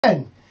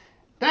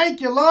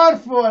Thank you, Lord,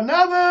 for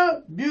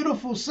another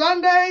beautiful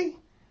Sunday.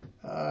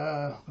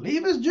 I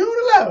believe it's June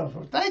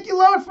 11th. Thank you,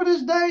 Lord, for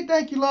this day.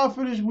 Thank you, Lord,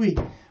 for this week.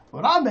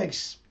 But I'm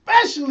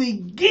especially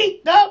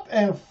geeked up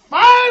and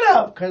fired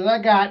up because I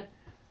got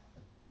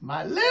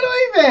my little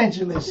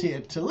evangelist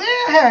here, Talia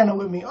Hannah,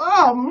 with me.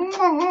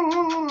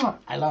 Oh,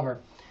 I love her.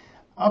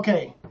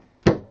 Okay,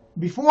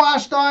 before I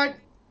start,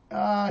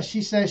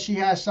 she says she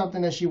has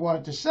something that she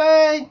wanted to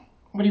say.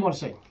 What do you want to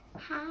say?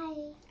 Hi.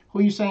 Who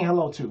are you saying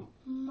hello to?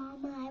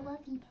 Mama, I love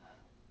you.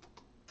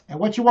 And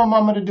what you want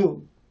Mama to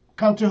do?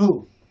 Come to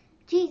who?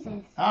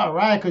 Jesus. All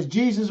right, because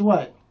Jesus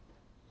what?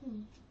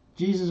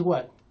 Jesus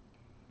what?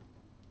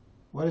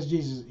 What is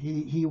Jesus?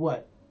 He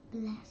what?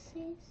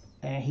 Blesses.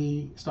 And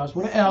he starts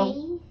with an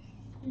L.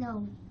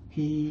 No.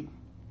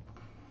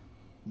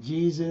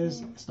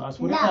 Jesus starts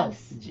with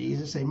Loves. an L.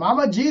 Jesus say,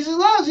 Mama, Jesus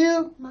loves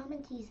you. Mama,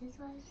 Jesus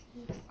loves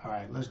you. All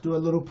right, let's do a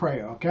little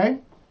prayer, okay?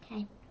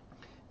 Okay.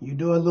 You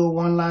do a little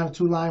one-line or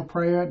two-line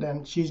prayer,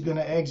 then she's going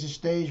to exit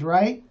stage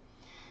right,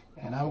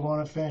 and I'm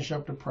going to finish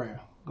up the prayer.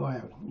 Go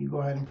ahead. You go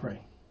ahead and pray.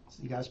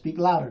 You got to speak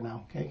louder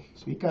now, okay?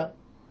 Speak up.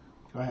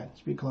 Go ahead.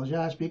 Speak. Close your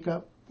eyes. Speak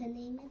up. In the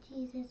name of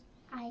Jesus,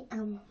 I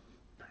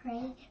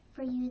pray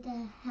for you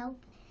to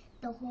help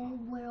the whole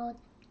world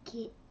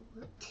get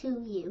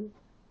to you.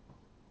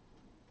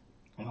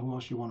 And who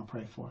else you want to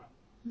pray for?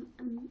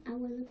 I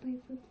want to pray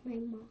for my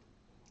mom.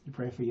 You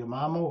pray for your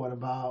mama. What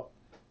about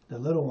the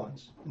little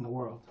ones in the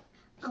world?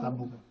 Stop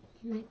moving.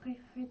 And I pray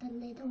for the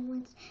little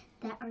ones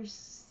that are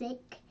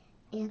sick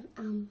and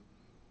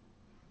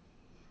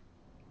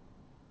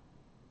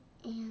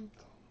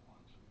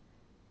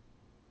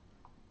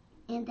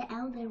the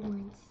elder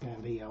ones.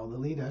 And the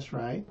elderly, that's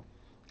right.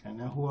 And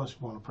then who else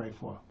you want to pray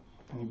for?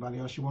 Anybody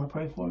else you want to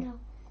pray for? No.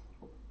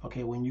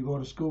 Okay, when you go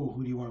to school,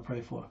 who do you want to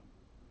pray for?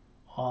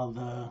 All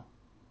the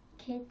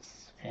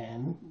Kids.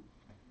 and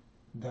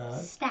the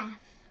Staff.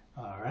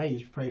 All right,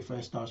 you pray for,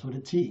 it starts with a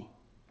T.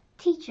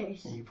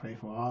 Teachers. And you pray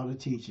for all the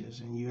teachers.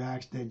 And you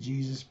ask that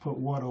Jesus put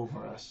what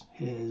over us?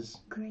 His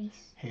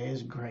Grace.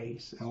 His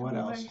grace. And what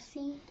else?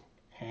 Mercy.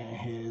 And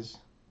his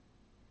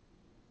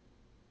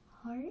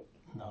Heart.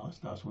 No, it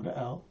starts with an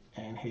L.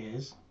 And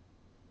his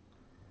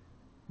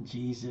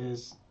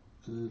Jesus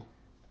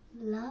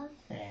Love.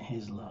 and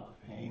his love.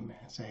 Amen.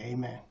 Say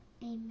amen.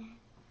 Amen.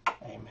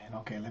 Amen.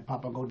 Okay, let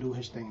Papa go do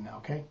his thing now,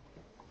 okay?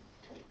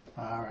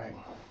 All right.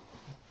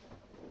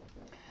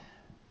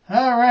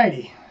 All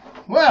righty.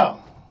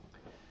 Well,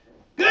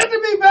 good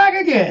to be back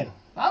again.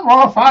 I'm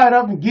all fired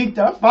up and geeked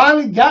up.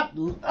 Finally got,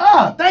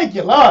 thank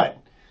you, Lord.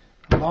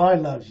 The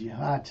Lord loves you.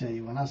 I tell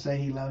you, when I say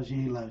he loves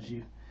you, he loves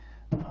you.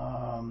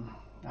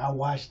 I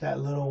watched that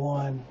little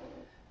one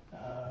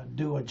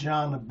do a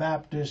John the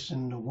Baptist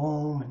in the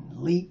womb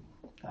and leap.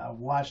 I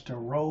watched her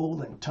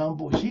roll and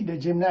tumble. She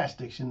did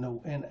gymnastics in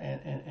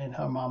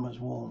her mama's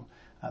womb.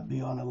 I'd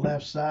be on the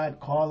left side,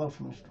 call her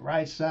from the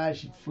right side.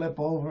 She'd flip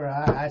over.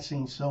 I'd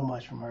seen so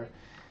much from her.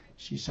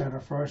 She said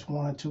her first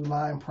 1 or 2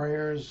 line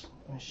prayers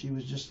when she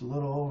was just a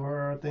little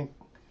over, I think,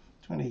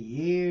 20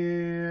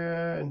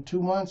 year and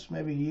 2 months,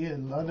 maybe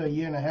under a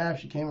year and a half.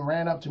 She came and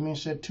ran up to me and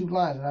said 2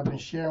 lines that I've been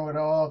sharing with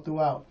her all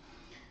throughout.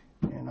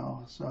 You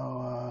know,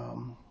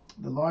 so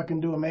the Lord can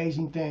do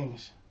amazing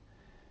things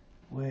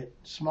with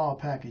small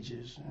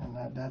packages,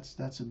 and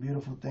that's a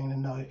beautiful thing to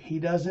know. He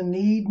doesn't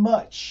need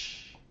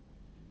much.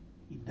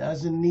 He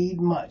doesn't need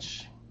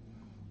much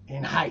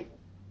in height.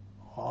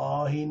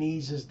 All he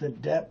needs is the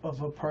depth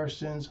of a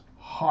person's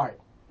heart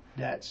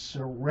that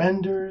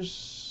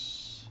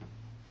surrenders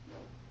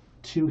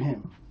to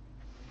him.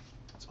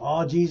 That's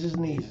all Jesus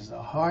needs, is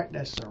a heart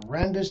that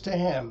surrenders to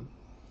him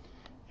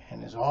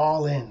and is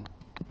all in.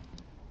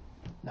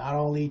 Not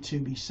only to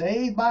be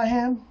saved by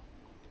him,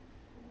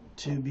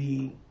 to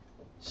be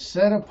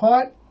set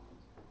apart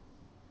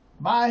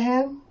by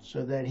him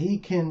so that he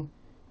can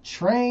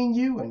train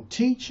you and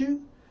teach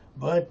you,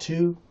 but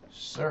to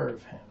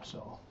serve him.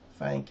 So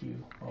thank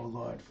you, oh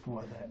Lord,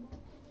 for that.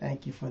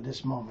 Thank you for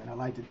this moment. I'd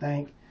like to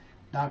thank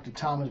Dr.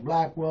 Thomas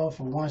Blackwell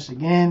for once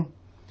again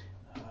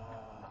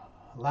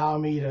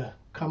allowing me to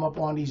come up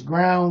on these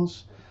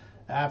grounds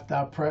after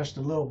I pressed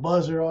the little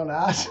buzzer on the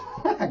ice.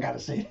 I gotta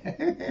say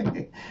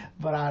that.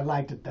 But I'd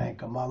like to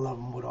thank him. I love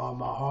him with all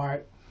my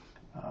heart.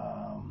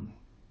 I'd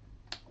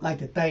like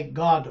to thank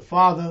God the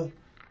Father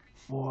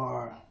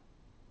for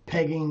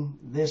pegging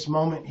this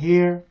moment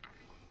here.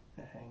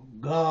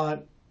 And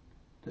God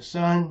the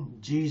Son,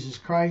 Jesus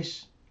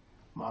Christ,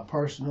 my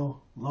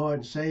personal Lord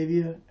and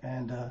Savior,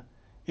 and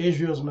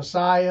Israel's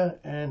Messiah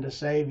and the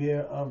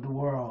Savior of the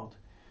world,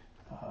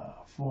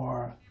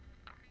 for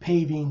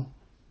paving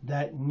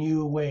that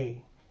new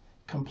way,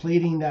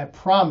 completing that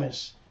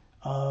promise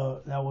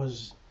that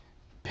was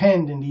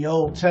penned in the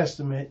Old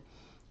Testament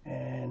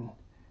and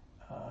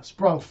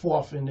sprung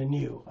forth in the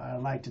New. I'd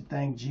like to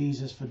thank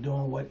Jesus for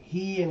doing what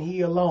he and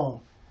he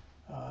alone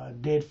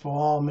did for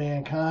all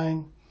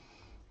mankind,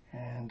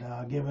 and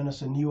giving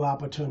us a new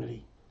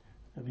opportunity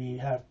to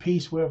have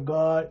peace with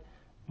God,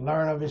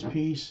 learn of his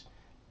peace,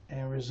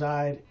 and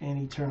reside in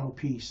eternal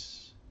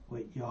peace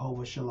with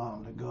Jehovah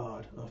Shalom, the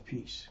God of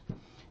peace.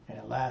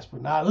 And last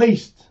but not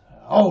least,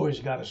 I always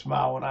got to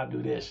smile when I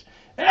do this.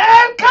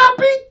 El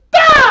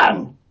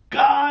Capitan,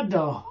 God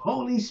the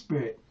Holy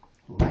Spirit.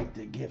 I'd like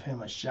to give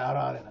him a shout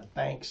out and a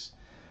thanks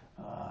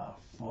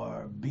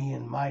for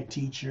being my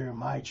teacher,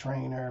 my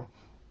trainer,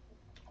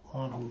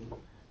 one who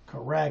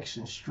corrects,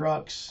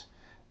 instructs,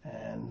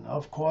 and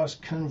of course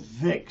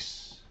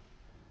convicts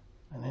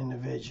an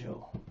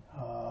individual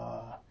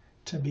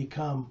to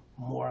become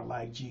more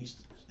like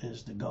Jesus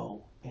is the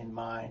goal in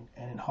mind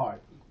and in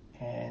heart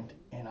and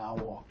in our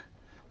walk.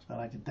 So I'd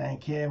like to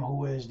thank him,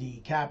 who is the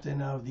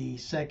captain of the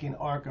second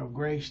ark of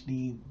grace,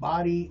 the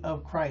body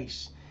of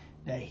Christ,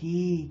 that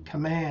he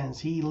commands,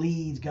 he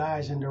leads,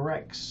 guides, and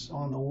directs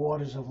on the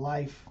waters of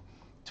life,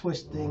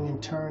 twisting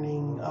and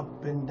turning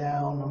up and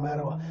down, no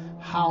matter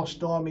how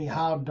stormy,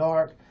 how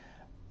dark,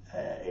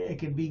 it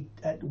could be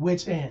at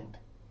wit's end.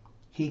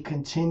 He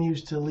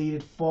continues to lead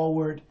it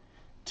forward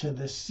to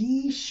the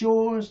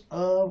seashores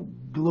of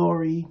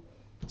glory,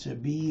 to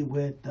be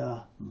with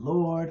the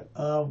Lord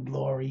of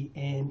glory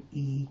in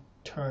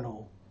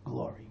eternal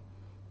glory.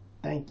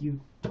 Thank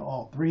you to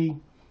all three.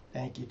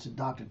 Thank you to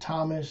Dr.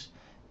 Thomas.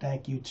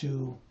 Thank you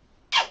to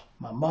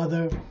my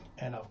mother.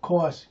 And of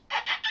course,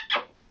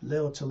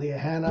 Lil Talia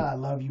Hannah, I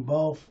love you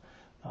both.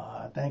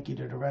 Thank you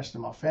to the rest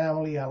of my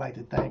family. I'd like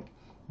to thank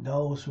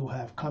those who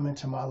have come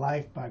into my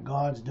life by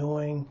God's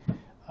doing,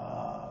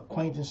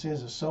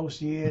 acquaintances,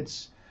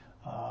 associates,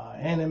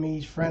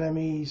 enemies,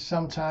 frenemies,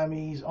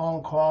 sometimes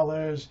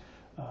on-callers.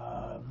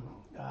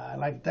 I'd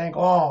like to thank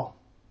all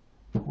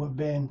who have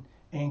been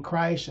in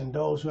Christ and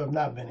those who have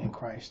not been in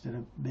Christ, that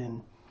have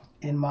been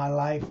in my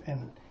life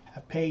and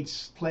have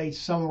played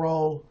some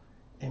role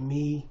in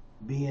me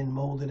being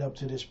molded up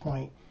to this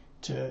point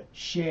to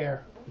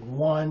share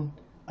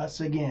us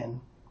again,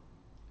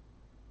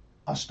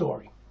 a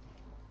story.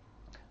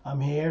 I'm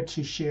here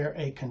to share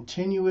a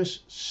continuous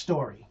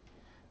story,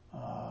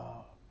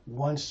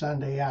 one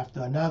Sunday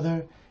after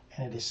another,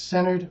 and it is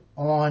centered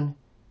on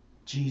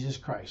Jesus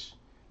Christ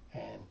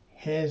and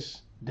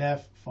his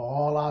death for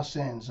all our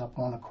sins up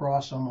on the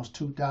cross almost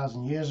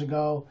 2,000 years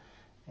ago.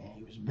 And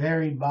he was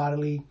buried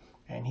bodily,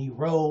 and he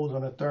rose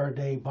on the third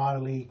day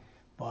bodily,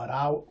 but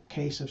our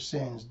case of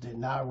sins did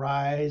not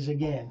rise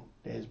again.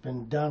 It's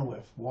been done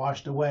with,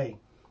 washed away.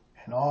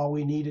 And all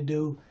we need to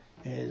do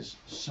is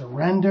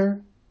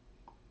surrender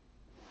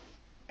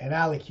and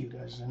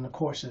allocute, as in the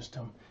court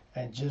system,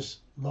 and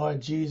just,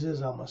 Lord Jesus,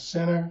 I'm a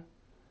sinner.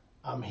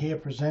 I'm here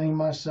presenting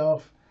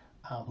myself.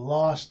 I'm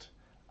lost.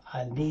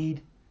 I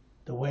need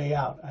the way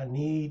out. I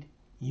need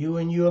you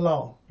and you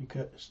alone,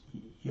 because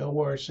your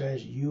word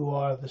says you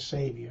are the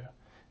Savior.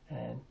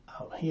 And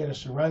I'm here to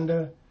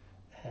surrender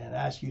and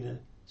ask you to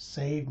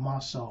save my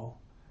soul.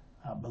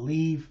 I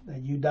believe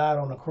that you died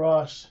on the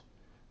cross.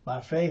 By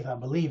faith, I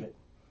believe it.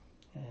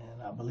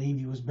 And I believe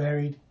you was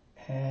buried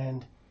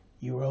and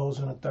you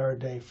rose on the third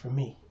day for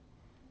me.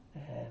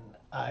 And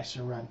I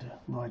surrender.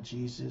 Lord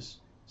Jesus,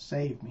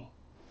 save me.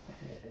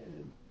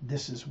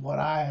 This is what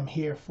I am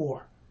here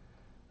for.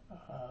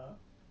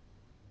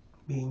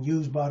 Being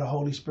used by the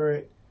Holy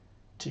Spirit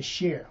to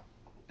share.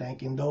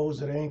 Thanking those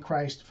that are in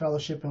Christ,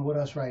 fellowshipping with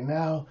us right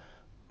now.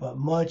 But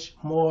much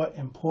more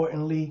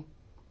importantly,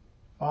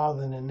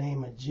 Father, in the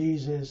name of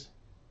Jesus,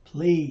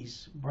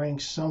 please bring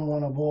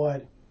someone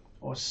aboard,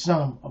 or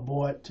some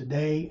aboard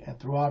today and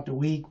throughout the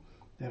week,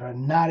 that are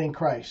not in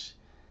Christ,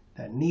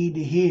 that need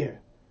to hear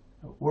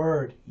the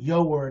word,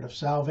 your word of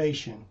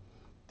salvation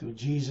through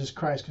Jesus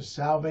Christ. Because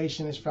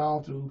salvation is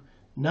found through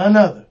none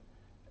other,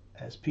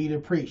 as Peter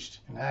preached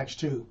in Acts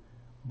 2,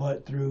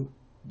 but through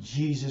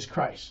Jesus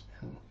Christ,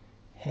 and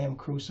him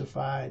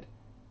crucified,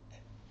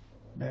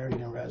 buried,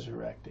 and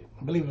resurrected.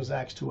 I believe it was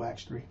Acts 2,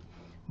 Acts 3.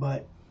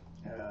 But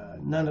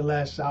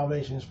nonetheless,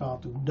 salvation is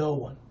found through no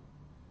one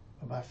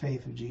but by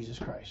faith of Jesus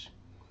Christ.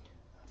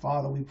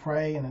 Father, we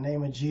pray in the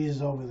name of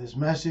Jesus over this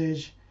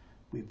message.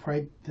 We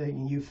pray,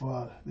 thanking you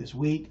for this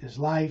week, this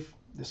life,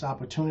 this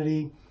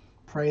opportunity.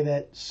 Pray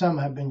that some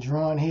have been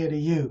drawn here to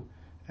you.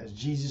 As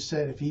Jesus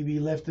said, if he be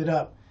lifted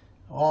up,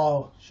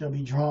 all shall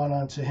be drawn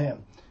unto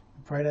him.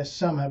 We pray that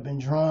some have been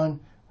drawn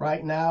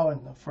right now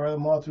and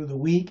furthermore through the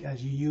week,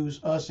 as you use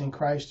us in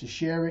Christ to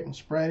share it and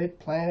spread it,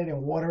 plant it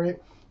and water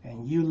it,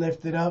 and you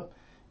lift it up,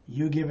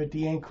 you give it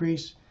the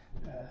increase.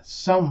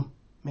 Some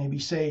may be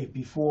saved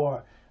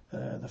before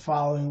the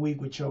following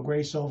week with your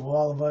grace over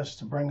all of us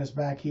to bring us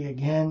back here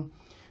again.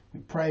 We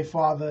pray,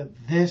 Father,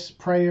 this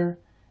prayer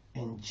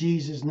in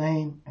Jesus'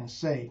 name and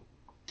say,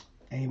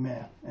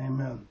 amen.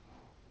 Amen.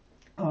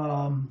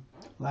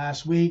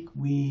 Last week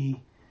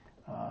we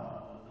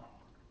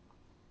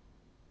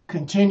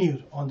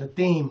continued on the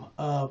theme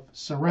of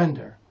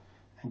surrender.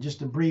 And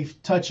just a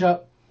brief touch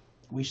up,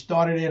 we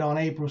started it on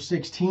April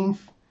 16th,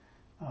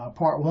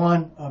 part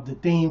 1 of the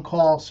theme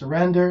called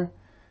Surrender.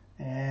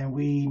 And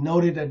we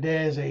noted that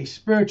there's a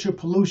spiritual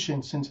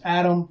pollution since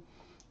Adam,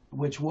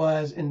 which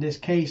was, in this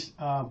case,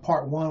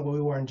 part 1, where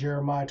we were in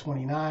Jeremiah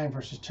 29,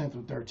 verses 10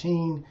 through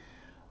 13.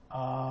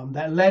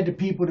 that led the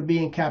people to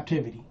be in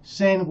captivity.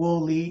 Sin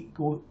will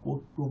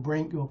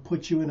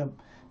put you in a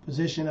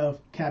position of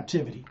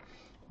captivity.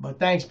 But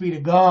thanks be to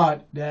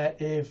God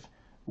that if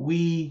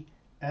we,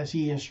 as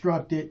he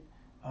instructed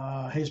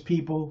his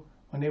people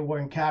when they were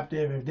in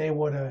captive, if they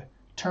were to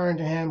turn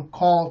to him,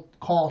 call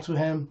to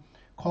him,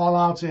 call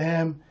out to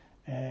him,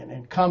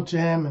 and come to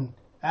him and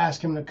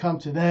ask him to come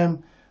to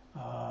them,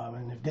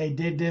 and if they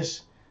did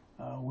this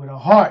with a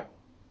heart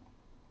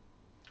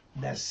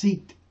that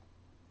seeked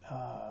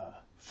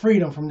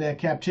freedom from their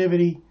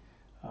captivity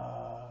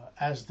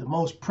as the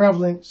most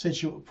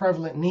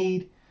prevalent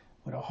need,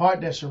 with a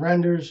heart that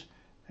surrenders,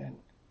 and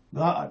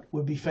God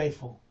would be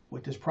faithful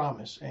with this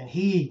promise, and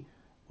he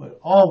would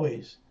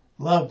always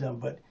love them,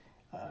 but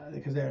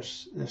because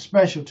they're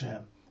special to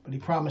him. But he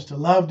promised to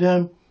love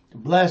them, to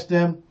bless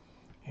them,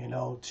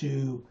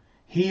 to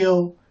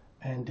heal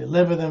and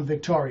deliver them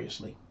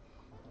victoriously.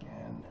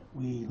 And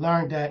we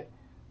learned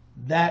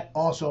that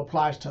also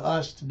applies to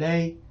us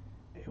today.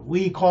 If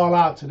we call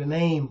out to the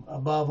name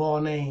above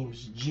all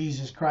names,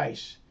 Jesus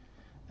Christ,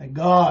 that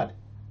God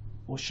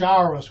will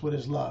shower us with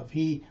his love.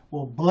 He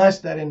will bless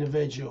that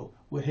individual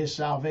with his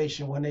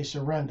salvation when they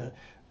surrender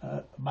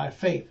by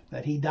faith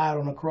that he died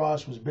on the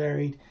cross, was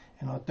buried,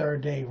 and on the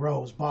third day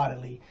rose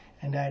bodily,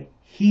 and that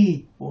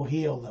he will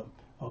heal them,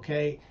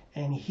 okay?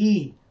 And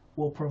he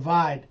will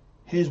provide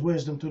his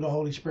wisdom through the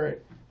Holy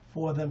Spirit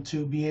for them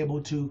to be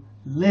able to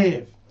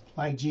live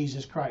like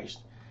Jesus Christ,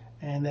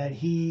 and that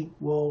he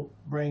will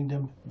bring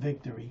them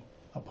victory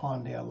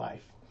upon their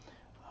life.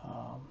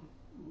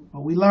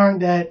 But we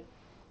learned that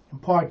in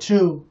part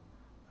 2,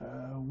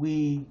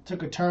 we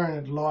took a turn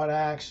and the Lord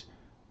asked,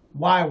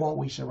 why won't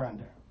we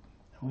surrender?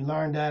 And we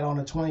learned that on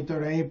the 23rd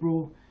of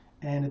April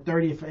and the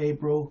 30th of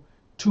April,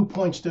 2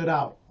 points stood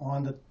out.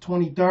 On the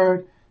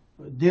 23rd,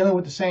 dealing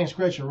with the same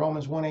scripture,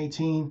 Romans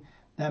 1:18,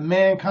 that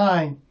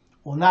mankind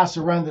will not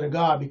surrender to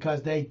God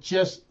because they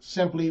just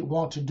simply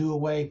want to do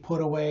away,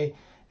 put away,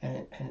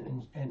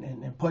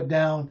 and put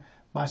down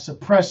by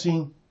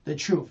suppressing the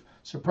truth,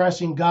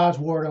 suppressing God's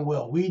word and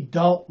will. We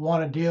don't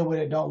want to deal with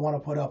it, don't want to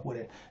put up with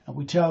it. And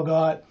we tell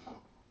God,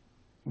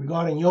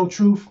 regarding your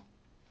truth,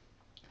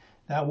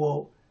 that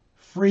will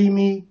free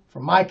me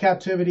from my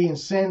captivity and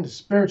sin, the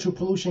spiritual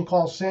pollution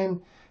called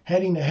sin,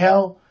 heading to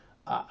hell.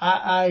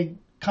 I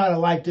kind of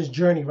like this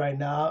journey right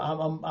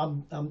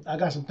now. I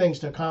got some things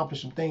to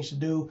accomplish, some things to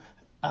do.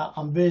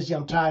 I'm busy.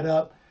 I'm tied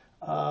up.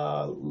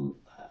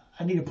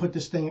 I need to put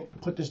this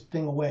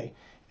thing away.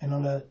 And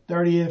on the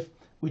 30th,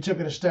 we took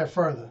it a step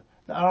further.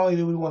 Not only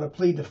do we want to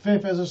plead the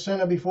fifth as a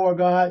sinner before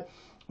God,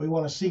 we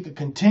want to seek a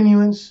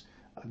continuance.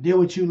 I'll deal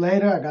with you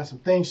later. I got some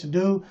things to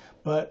do,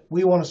 but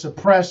we want to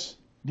suppress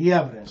the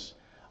evidence.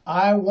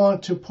 I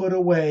want to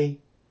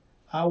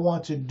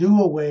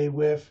do away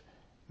with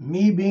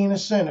me being a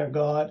sinner,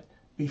 God,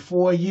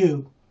 before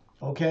you,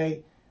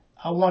 okay?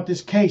 I want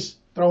this case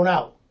thrown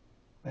out,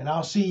 and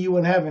I'll see you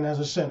in heaven as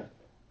a sinner.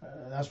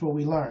 That's what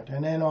we learned.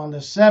 And then on the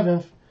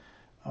 7th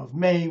of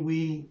May,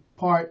 that'd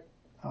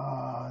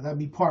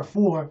be part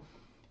 4,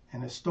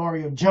 in the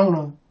story of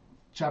Jonah,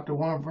 chapter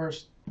 1,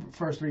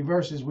 first 3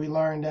 verses, we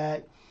learned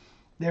that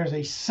there's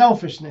a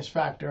selfishness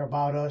factor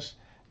about us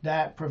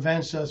that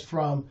prevents us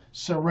from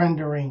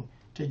surrendering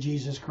to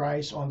Jesus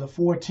Christ. On the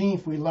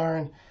 14th, we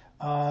learned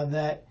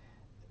that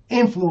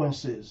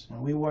influences,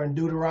 and we were in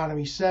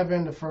Deuteronomy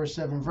 7, the first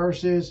 7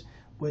 verses,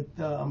 with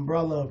the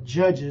umbrella of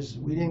Judges.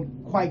 We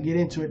didn't quite get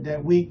into it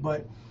that week,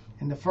 but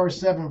in the first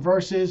 7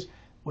 verses,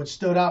 what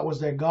stood out was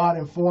that God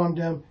informed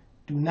them,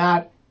 do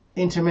not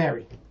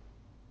intermarry.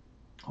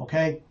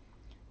 Okay?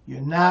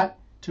 You're not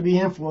to be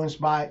influenced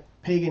by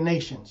pagan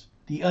nations,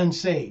 the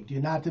unsaved.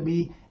 You're not to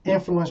be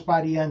influenced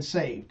by the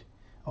unsaved.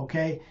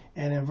 Okay?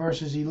 And in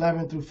verses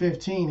 11 through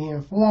 15, he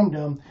informed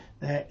them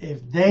that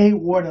if they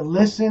were to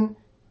listen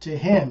to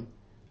him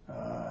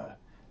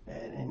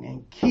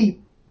and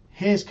keep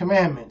his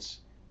commandments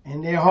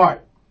in their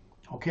heart,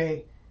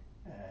 okay,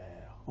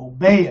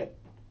 obey it,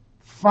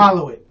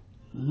 follow it,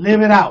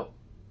 live it out,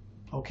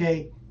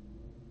 okay,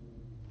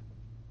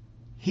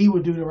 he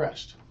would do the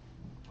rest,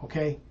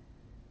 okay.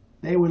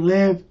 They would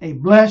live a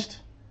blessed,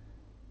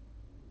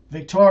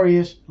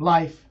 victorious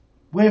life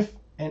with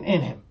and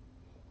in him,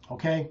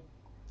 okay.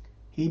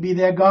 He'd be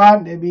their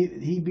God,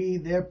 he'd be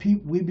their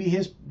people,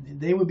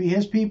 they would be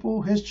his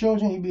people, his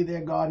children, he'd be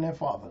their God and their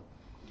Father.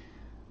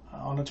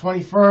 On the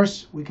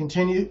 21st, we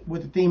continued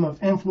with the theme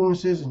of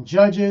influences and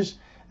judges.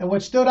 And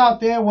what stood out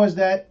there was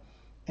that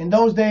in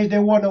those days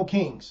there were no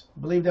kings. I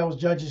believe that was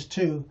Judges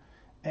 2.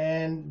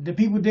 And the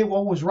people did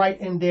what was right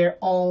in their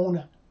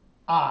own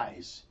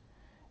eyes.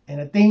 And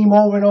the theme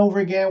over and over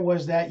again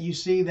was that you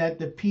see that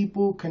the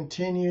people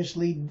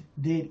continuously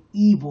did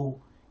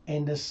evil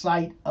in the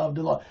sight of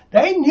the Lord.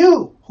 They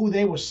knew who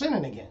they were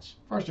sinning against,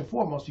 first and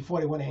foremost, before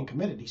they went ahead and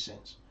committed these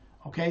sins.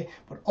 Okay?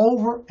 But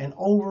over and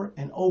over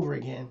and over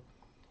again,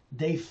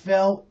 they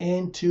fell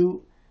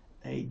into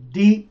a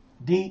deep,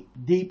 deep,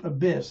 deep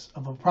abyss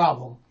of a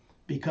problem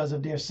because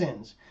of their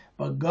sins.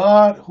 But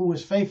God, who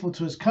is faithful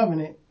to his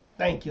covenant,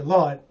 thank you,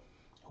 Lord,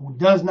 who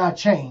does not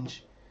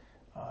change,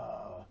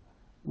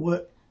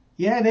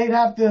 they'd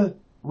have to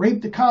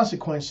reap the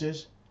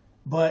consequences,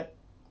 but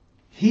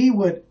he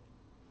would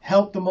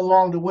help them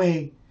along the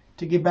way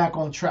to get back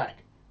on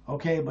track.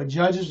 Okay, but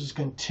Judges was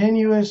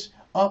continuous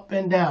up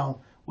and down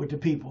with the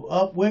people,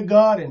 up with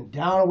God and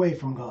down away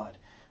from God.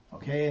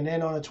 Okay, and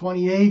then on the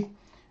 28th,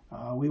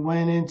 we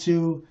went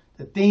into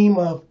the theme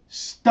of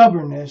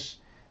stubbornness,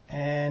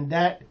 and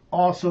that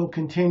also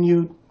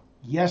continued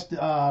on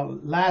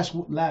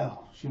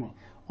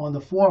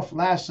the 4th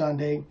last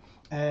Sunday,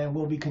 and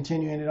we'll be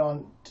continuing it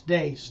on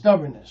today,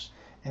 stubbornness.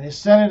 And it's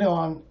centered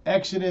on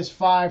Exodus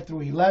 5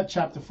 through 11,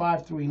 chapter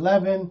 5 through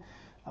 11.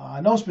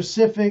 No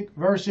specific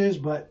verses,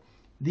 but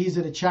these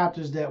are the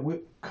chapters that we're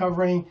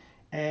covering,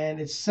 and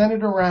it's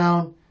centered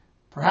around,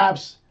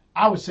 perhaps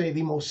I would say,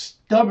 the most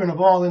stubborn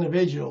of all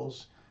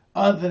individuals,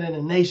 other than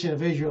the nation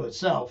of Israel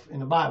itself in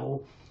the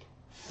Bible,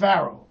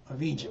 Pharaoh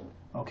of Egypt.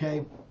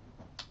 Okay,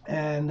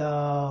 and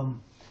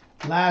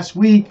last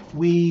week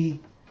we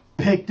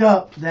picked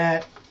up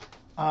that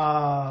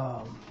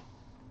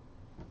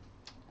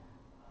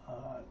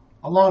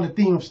along the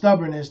theme of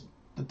stubbornness,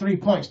 the 3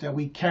 points that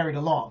we carried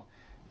along.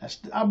 That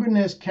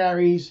stubbornness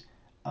carries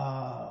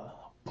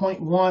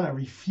point 1, a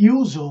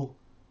refusal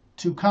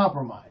to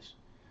compromise,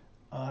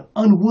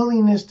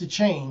 unwillingness to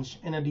change,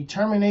 and a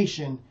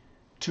determination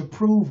to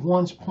prove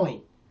one's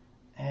point.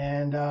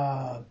 And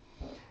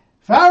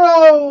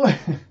Pharaoh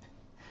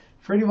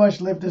pretty much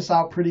lived this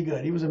out pretty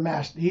good. He was a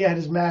master. He had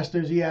his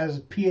master's, he has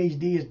his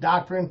PhD, his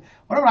doctrine,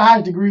 whatever the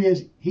highest degree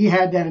is, he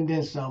had that and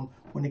then some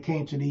when it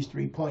came to these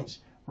 3 points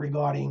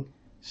regarding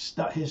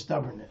his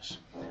stubbornness.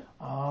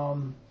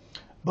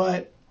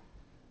 But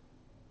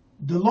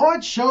the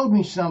Lord showed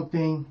me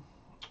something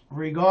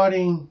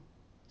regarding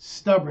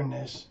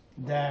stubbornness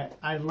that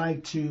I'd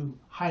like to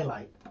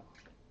highlight.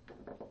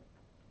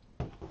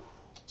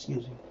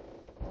 Excuse me.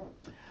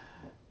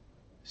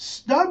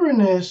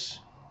 Stubbornness,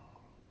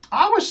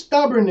 our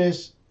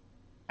stubbornness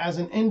as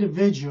an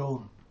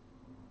individual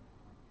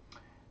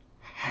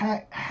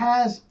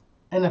has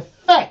an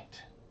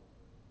effect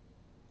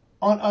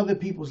on other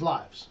people's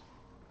lives.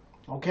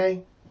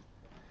 Okay?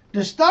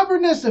 The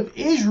stubbornness of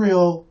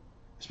Israel,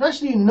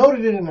 especially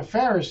noted it in the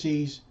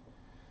Pharisees,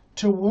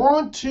 to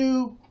want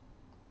to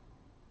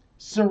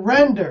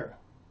surrender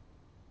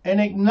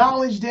and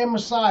acknowledge their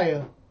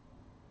Messiah,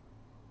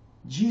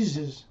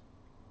 Jesus,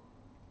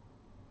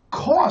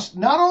 cost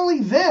not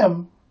only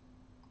them,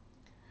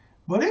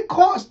 but it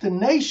cost the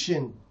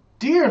nation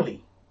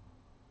dearly.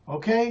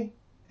 Okay?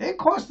 It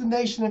cost the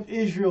nation of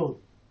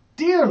Israel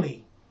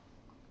dearly.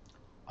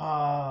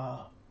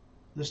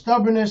 The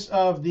stubbornness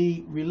of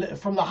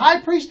from the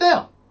high priest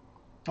down.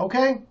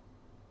 Okay?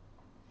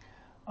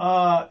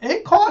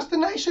 It cost the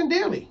nation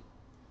dearly.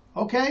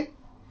 Okay?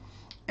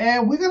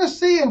 And we're going to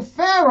see in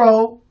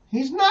Pharaoh,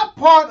 he's not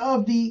part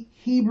of the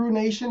Hebrew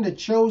nation, the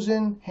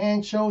chosen,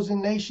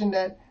 hand-chosen nation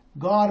that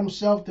God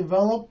himself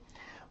developed.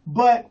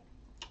 But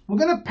we're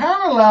going to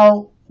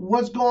parallel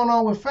what's going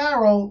on with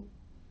Pharaoh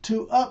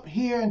to up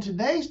here in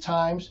today's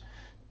times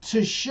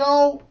to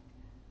show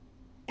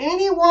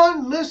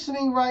anyone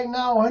listening right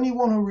now, or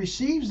anyone who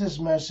receives this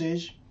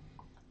message,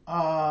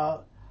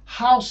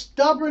 how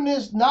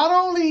stubbornness not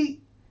only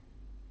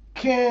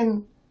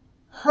can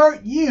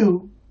hurt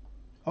you,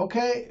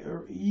 okay,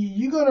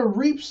 you're going to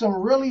reap some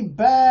really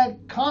bad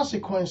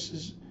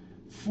consequences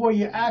for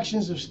your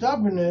actions of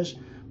stubbornness,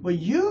 but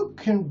you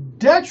can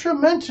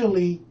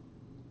detrimentally,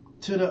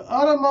 to the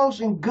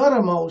uttermost and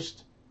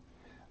guttermost,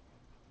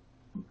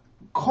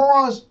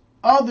 cause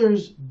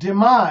others'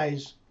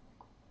 demise.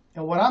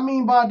 And what I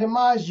mean by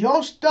demise,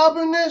 your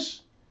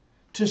stubbornness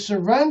to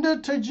surrender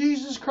to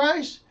Jesus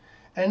Christ,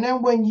 and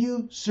then when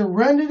you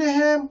surrender to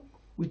him,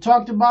 we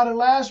talked about it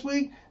last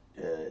week,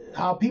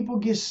 how people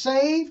get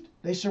saved,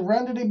 they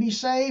surrender to be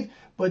saved,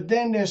 but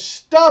then they're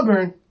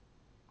stubborn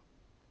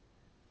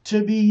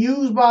to be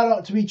used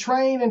to be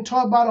trained and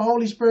taught by the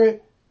Holy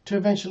Spirit to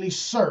eventually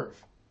serve.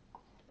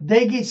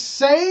 They get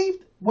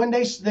saved when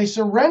they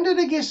surrender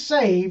to get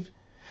saved,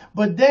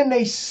 but then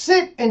they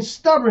sit in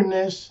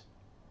stubbornness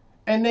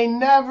and they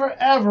never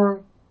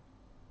ever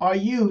are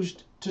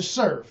used to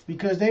serve,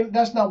 because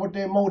that's not what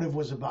their motive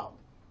was about.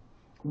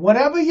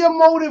 Whatever your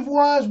motive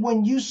was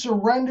when you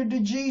surrendered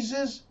to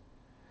Jesus,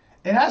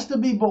 it has to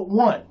be but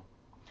one.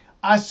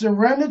 I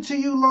surrender to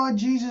you, Lord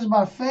Jesus,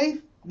 by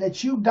faith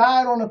that you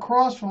died on the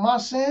cross for my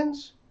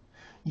sins.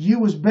 You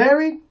was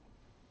buried,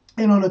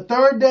 and on the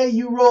 3rd day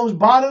you rose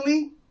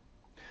bodily,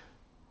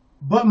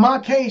 but my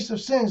case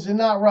of sins did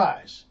not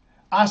rise.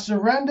 I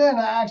surrender and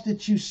I ask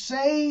that you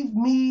save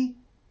me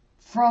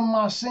from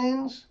my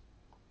sins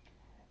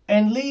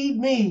and lead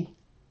me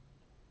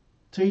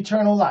to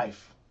eternal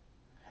life.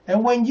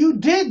 And when you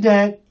did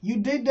that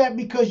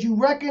because you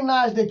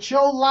recognized that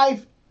your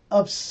life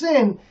of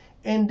sin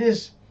in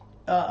this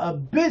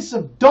abyss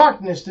of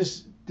darkness,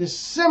 this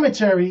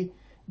cemetery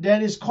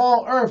that is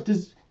called earth,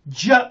 this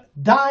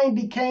dying,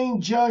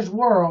 decaying, judged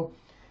world,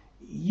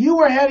 you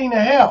were heading to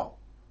hell.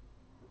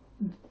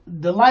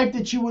 The life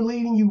that you were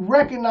leading, you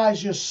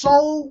recognized your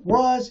soul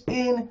was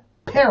in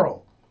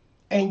peril.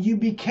 and you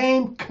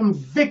became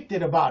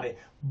convicted about it,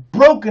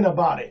 broken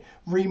about it,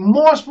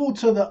 remorseful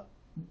to the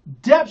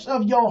depths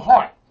of your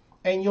heart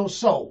and your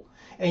soul.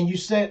 And you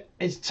said,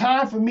 it's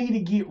time for me to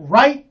get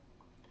right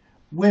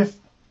with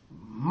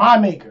my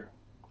Maker.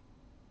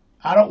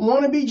 I don't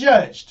want to be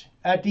judged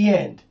at the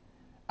end.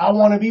 I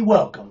want to be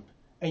welcomed.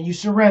 And you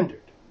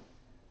surrendered.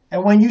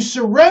 And when you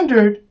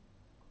surrendered,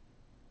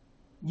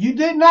 you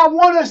did not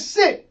want to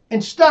sit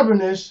in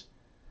stubbornness,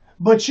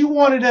 but you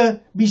wanted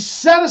to be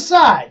set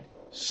aside,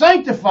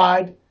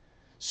 sanctified,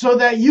 so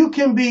that you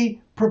can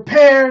be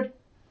prepared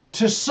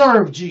to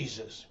serve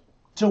Jesus,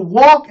 to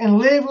walk and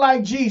live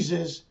like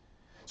Jesus,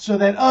 so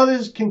that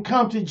others can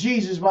come to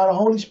Jesus by the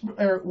Holy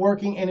Spirit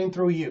working in and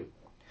through you.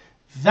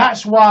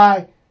 That's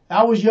why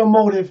that was your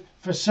motive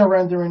for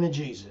surrendering to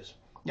Jesus.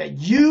 That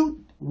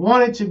you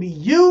wanted to be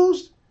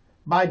used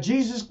by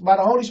Jesus, by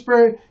the Holy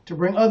Spirit, to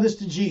bring others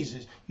to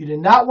Jesus. You did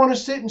not want to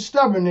sit in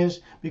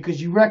stubbornness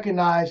because you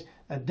recognized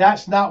that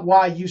that's not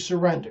why you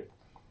surrendered.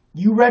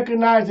 You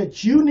recognized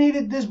that you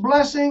needed this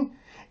blessing,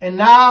 and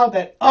now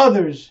that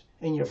others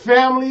in your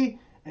family,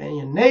 in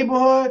your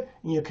neighborhood,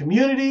 in your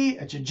community,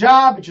 at your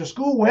job, at your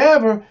school,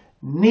 wherever,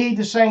 need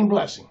the same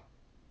blessing.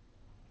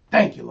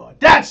 Thank you, Lord.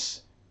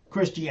 That's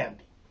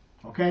Christianity.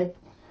 Okay?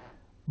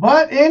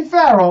 But in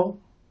Pharaoh,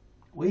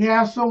 we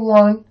have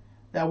someone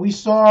that we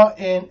saw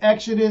in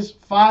Exodus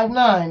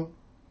 5:9.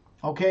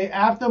 Okay?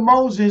 After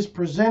Moses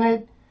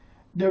presented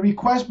the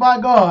request by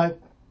God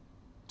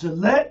to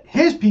let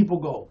his people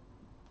go.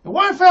 It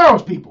weren't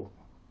Pharaoh's people.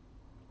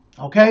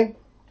 Okay?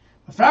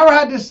 But Pharaoh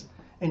had this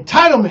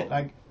entitlement,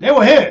 like they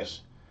were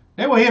his.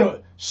 They were here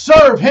to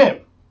serve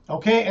him,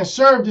 okay, and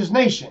serve this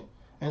nation,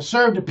 and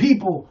serve the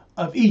people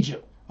of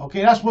Egypt.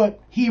 Okay, that's what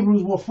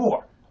Hebrews were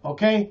for,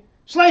 okay?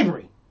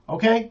 Slavery,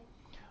 okay?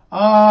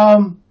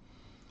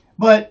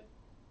 But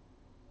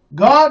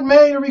God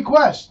made a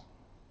request,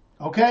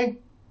 okay?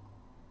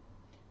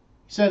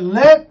 He said,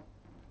 let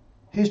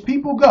his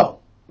people go,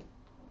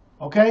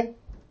 okay?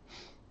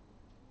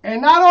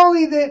 And not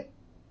only did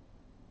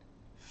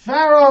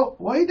Pharaoh,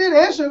 well, he did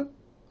answer.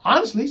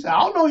 Honestly, he said, I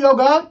don't know your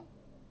God.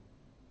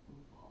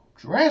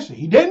 True answer.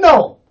 He didn't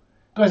know him.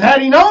 Because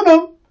had he known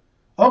him,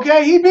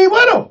 okay, he'd be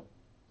with him.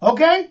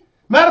 Okay?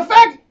 Matter of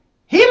fact,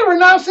 he'd have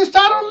renounced his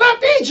title and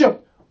left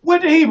Egypt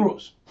with the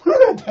Hebrews.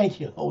 Thank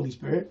you, Holy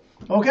Spirit.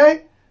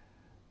 Okay?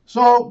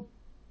 So,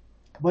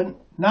 but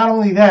not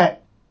only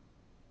that,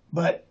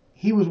 but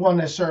he was one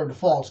that served the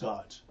false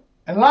gods.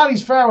 And a lot of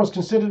these pharaohs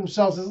considered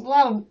themselves as a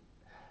lot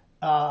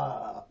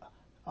of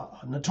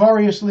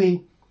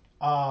notoriously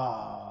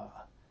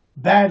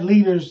bad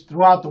leaders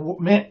throughout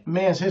the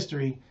man's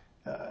history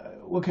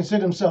would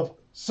consider themselves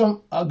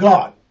a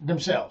god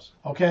themselves.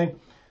 Okay,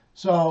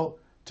 so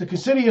to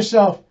consider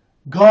yourself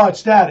God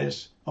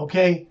status,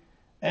 okay,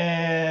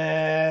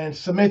 and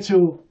submit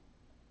to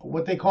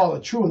what they call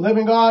a true and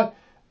living God,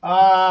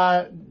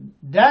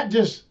 that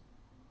just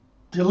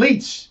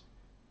deletes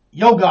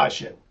your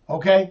godship.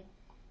 Okay,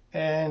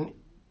 and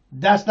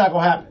that's not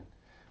gonna happen.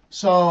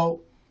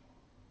 So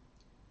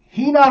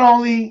he not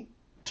only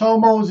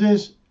told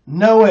Moses,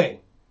 no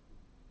way.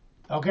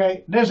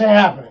 Okay? This ain't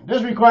happening.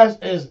 This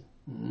request is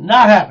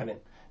not happening.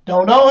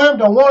 Don't know him,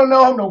 don't want to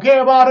know him, don't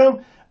care about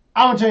him.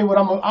 I'm gonna tell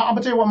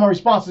you what my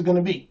response is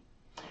gonna be.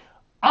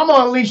 I'm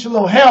gonna unleash a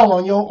little hell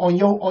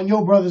on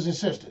your brothers and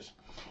sisters.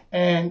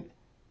 And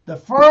the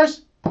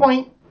first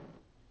point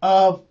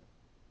of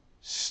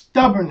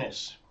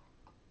stubbornness.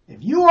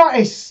 If you are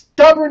a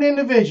stubborn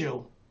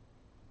individual,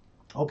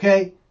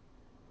 okay,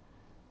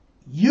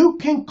 you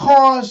can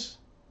cause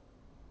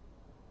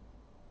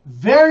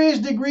various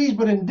degrees,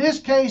 but in this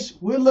case,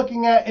 we're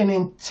looking at an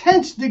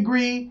intense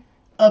degree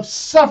of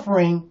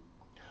suffering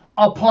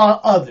upon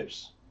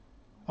others.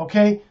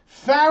 Okay?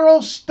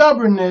 Pharaoh's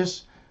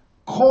stubbornness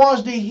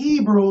caused the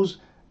Hebrews,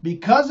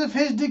 because of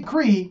his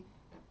decree,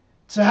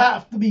 to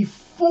have to be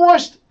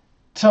forced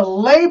to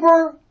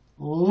labor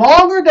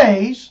longer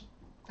days,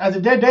 as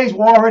their days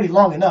were already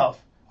long enough.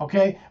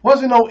 Okay,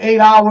 wasn't no 8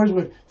 hours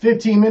with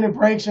 15-minute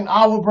breaks and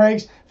hour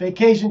breaks,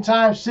 vacation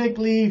time, sick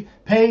leave,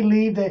 paid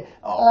leave,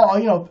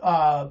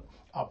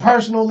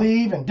 personal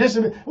leave and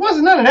disability. It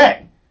wasn't none of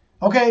that.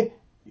 Okay,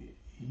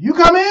 you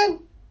come in,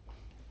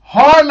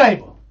 hard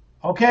labor.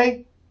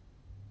 Okay,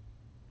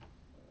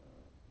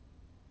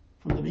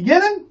 from the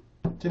beginning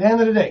to the end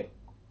of the day.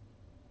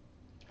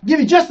 Give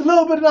you just a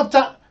little bit enough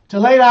time to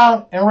lay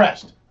down and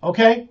rest.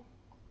 Okay,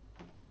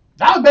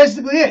 that was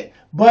basically it.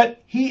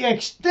 But he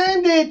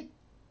extended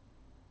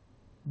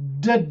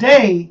the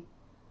day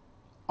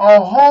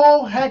a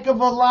whole heck of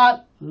a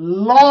lot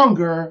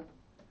longer,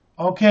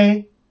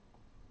 okay,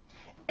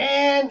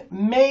 and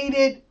made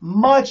it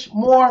much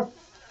more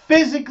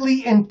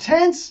physically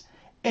intense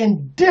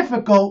and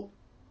difficult,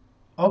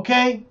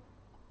 okay.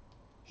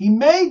 He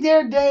made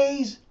their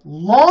days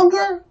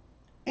longer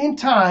in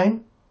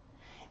time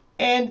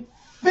and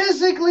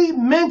physically,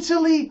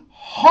 mentally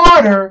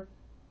harder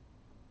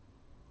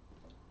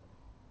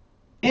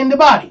in the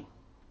body,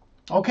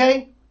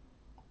 okay.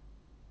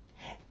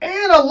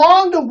 And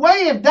along the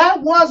way, if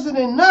that wasn't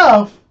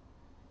enough,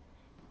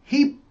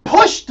 he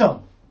pushed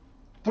them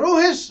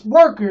through his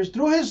workers,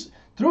 through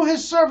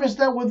his servants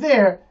that were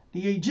there,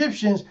 the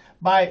Egyptians,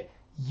 by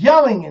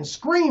yelling and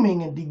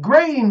screaming and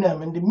degrading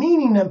them and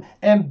demeaning them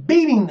and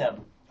beating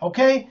them,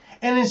 okay?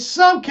 And in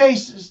some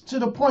cases to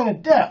the point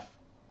of death,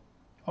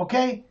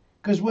 okay?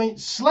 Because when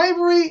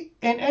slavery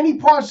in any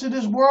parts of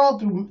this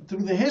world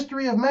through the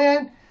history of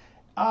man,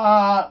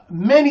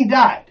 many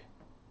died,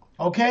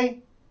 okay?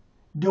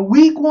 The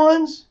weak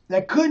ones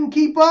that couldn't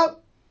keep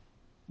up,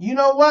 you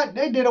know what?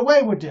 They did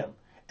away with them.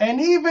 And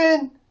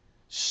even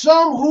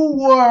some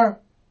who were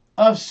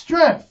of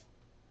strength,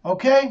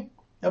 okay,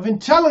 of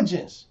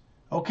intelligence,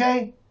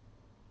 okay,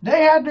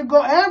 they had to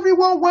go.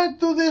 Everyone went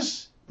through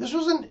this. This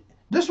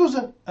was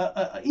an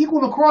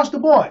equal across the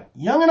board,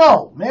 young and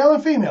old, male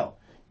and female.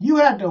 You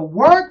had to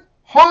work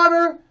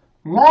harder,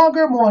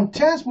 longer, more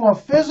intense, more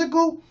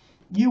physical.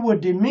 You were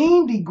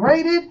demeaned,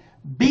 degraded,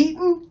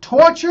 beaten,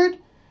 tortured,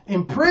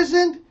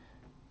 imprisoned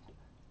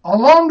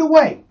along the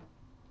way.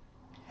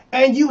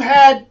 And you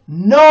had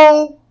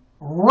no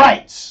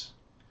rights.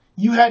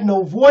 You had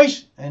no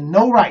voice and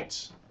no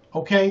rights,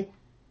 okay?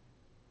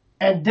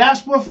 And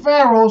that's what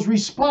Pharaoh's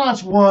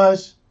response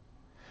was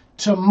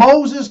to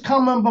Moses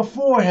coming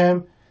before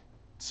him,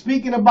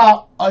 speaking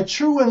about a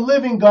true and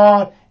living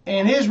God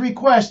and his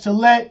request to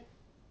let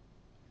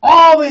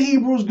all the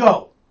Hebrews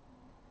go,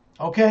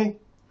 okay,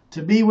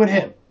 to be with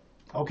him,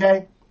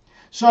 okay?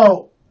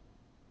 So,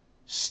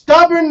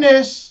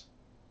 stubbornness,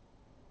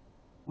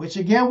 which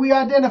again we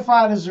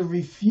identified as a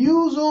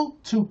refusal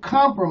to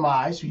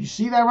compromise. You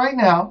see that right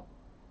now.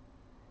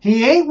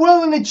 He ain't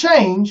willing to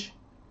change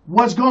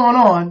what's going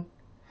on,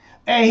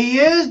 and he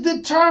is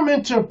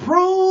determined to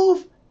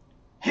prove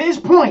his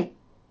point.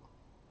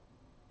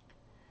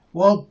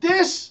 Well,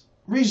 this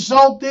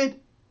resulted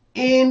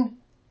in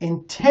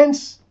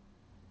increased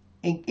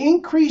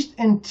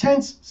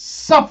intense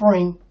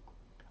suffering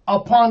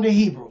upon the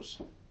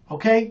Hebrews,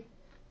 okay?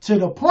 To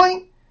the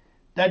point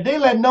that they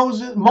let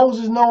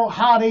Moses know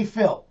how they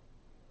felt.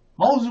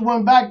 Moses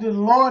went back to the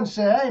Lord and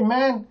said, hey,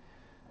 man,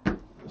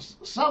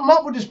 something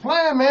up with this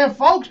plan, man.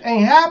 Folks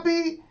ain't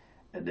happy.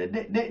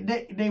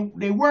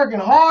 They working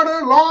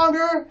harder,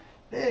 longer.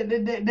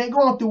 They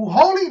going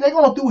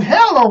through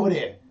hell over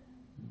there.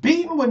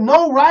 Beaten with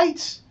no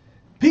rights.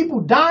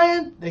 People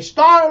dying. They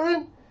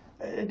starving.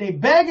 They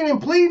begging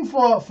and pleading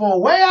for a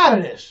way out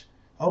of this.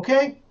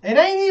 Okay? It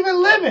ain't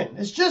even living.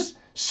 It's just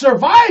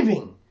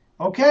surviving.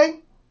 Okay?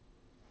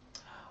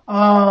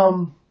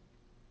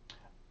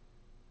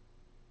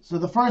 So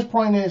the first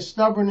point is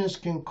stubbornness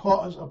can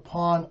cause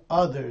upon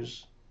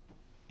others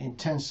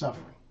intense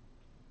suffering.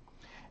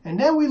 And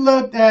then we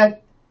looked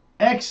at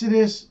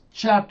Exodus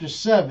chapter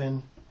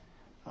 7,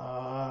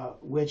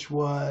 which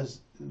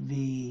was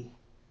the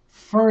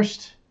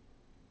first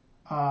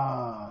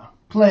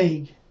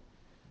plague,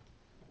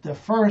 the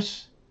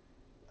first,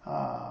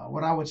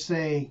 what I would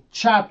say,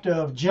 chapter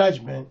of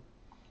judgment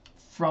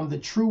from the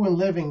true and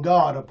living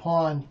God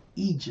upon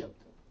Egypt,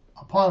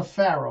 upon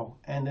Pharaoh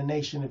and the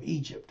nation of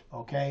Egypt,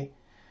 okay?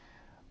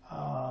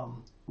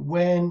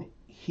 When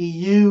he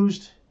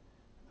used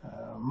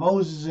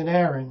Moses and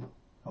Aaron,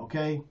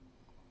 okay,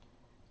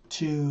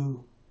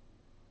 to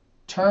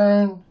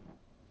turn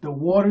the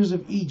waters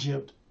of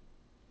Egypt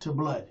to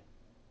blood.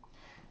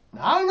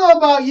 Now, I don't know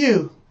about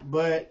you,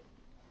 but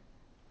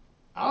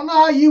I don't know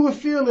how you would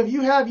feel if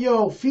you have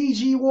your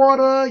Fiji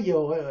water,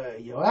 your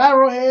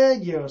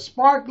Arrowhead, your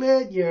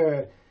Sparklet,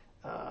 your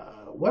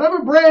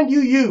whatever brand you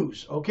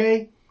use,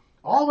 okay,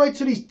 all the way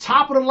to these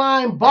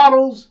top-of-the-line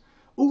bottles,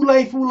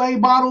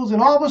 Oulé-Foulé bottles,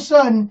 and all of a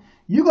sudden,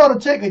 you go to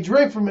take a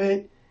drink from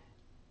it,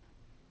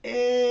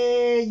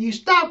 and you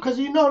stop because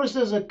you notice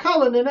there's a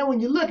color, and then when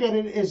you look at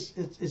it,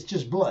 it's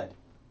just blood.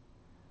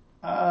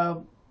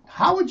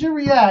 How would you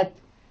react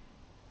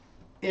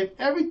if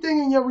everything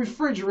in your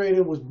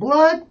refrigerator was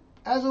blood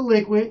as a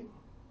liquid,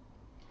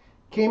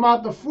 came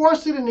out the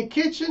faucet in the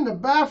kitchen, the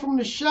bathroom,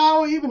 the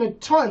shower, even the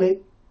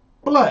toilet,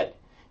 blood?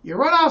 You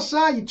run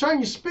outside, you turn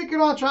your spigot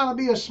on trying to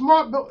be a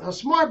smart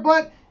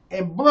butt,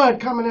 and blood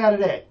coming out of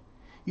that.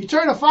 You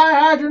turn the fire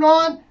hydrant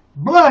on,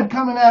 blood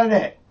coming out of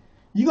that.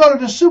 You go to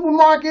the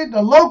supermarket,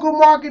 the local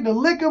market, the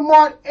liquor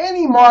mart,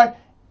 any mart,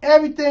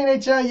 everything they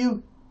tell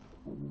you,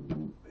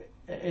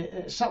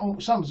 something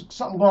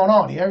going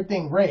on here,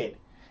 everything red.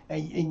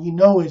 And you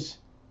know it's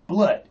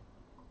blood,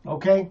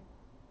 okay?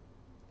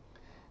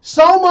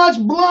 So much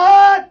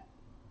blood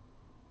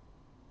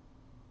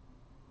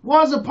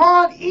was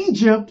upon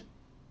Egypt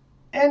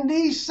in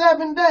these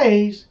 7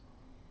 days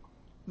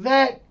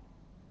that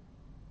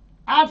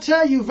I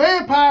tell you,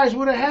 vampires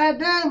would have had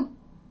them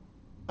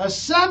a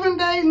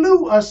 7-day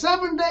luau, a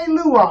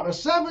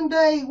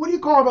 7-day, what do you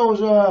call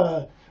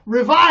those,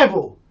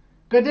 revival.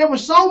 Because there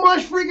was so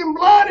much freaking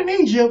blood in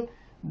Egypt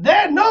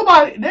that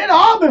they'd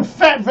all been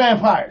fat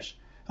vampires,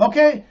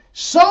 okay?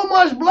 So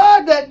much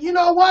blood that, you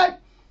know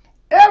what?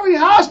 Every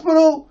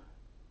hospital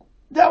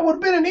that would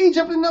have been in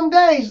Egypt in them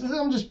days,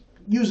 I'm just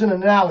using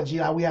an analogy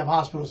how we have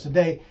hospitals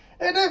today,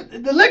 and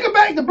the liquor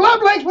bank, the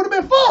blood banks would have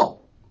been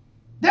full.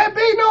 There'd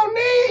be no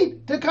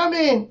need to come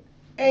in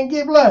and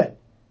get blood.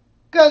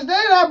 because they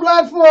didn't have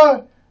blood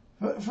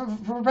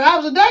for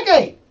perhaps a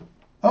decade.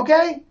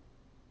 Okay?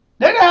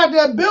 They didn't have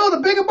to build a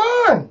bigger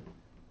barn.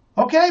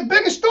 Okay?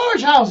 Bigger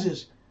storage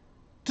houses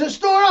to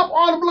store up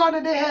all the blood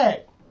that they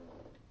had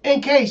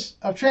in case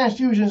of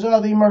transfusions or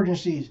other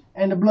emergencies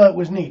and the blood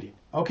was needed.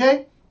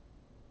 Okay?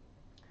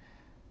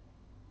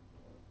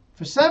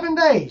 For 7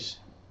 days,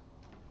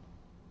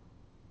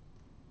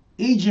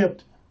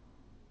 Egypt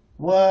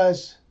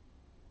was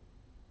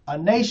a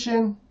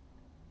nation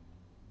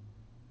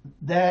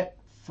that,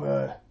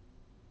 for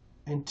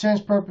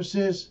intense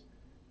purposes,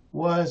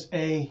 was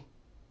a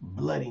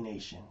bloody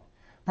nation.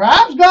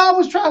 Perhaps God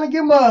was trying to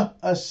give them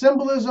a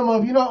symbolism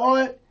of, you know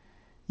what,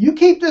 you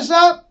keep this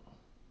up,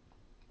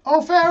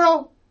 oh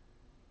Pharaoh,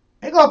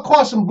 it's going to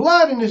cause some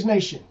blood in this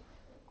nation.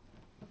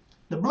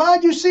 The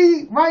blood you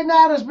see right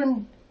now that's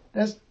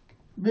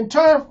been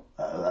turned,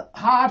 how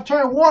I've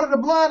turned water to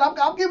blood,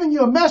 I'm giving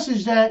you a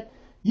message that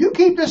you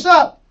keep this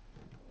up,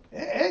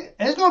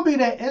 it's going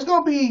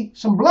to be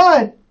some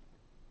blood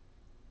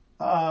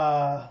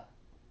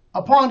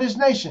upon this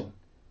nation.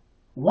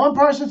 One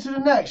person to the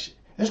next.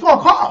 It's going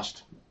to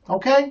cost.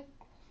 Okay?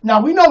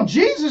 Now, we know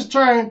Jesus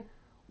turned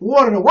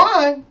water to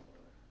wine,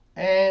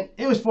 and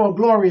it was for a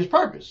glorious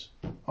purpose.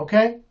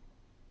 Okay?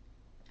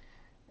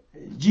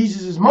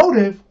 Jesus'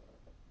 motive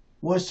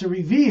was to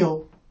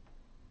reveal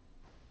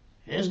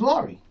his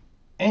glory,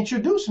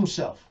 introduce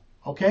himself,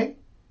 okay,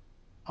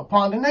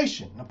 upon the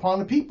nation, upon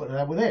the people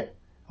that were there.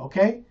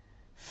 Okay?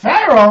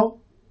 Pharaoh,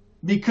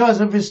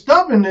 because of his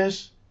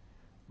stubbornness,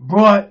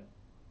 brought,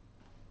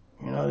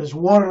 this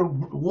water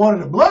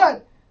to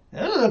blood.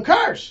 This is a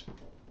curse.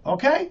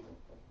 Okay?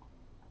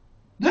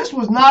 This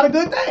was not a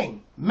good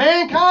thing.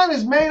 Mankind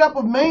is made up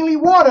of mainly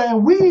water,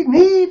 and we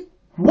need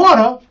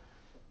water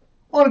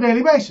on a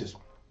daily basis.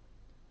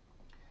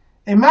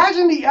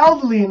 Imagine the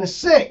elderly and the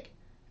sick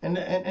and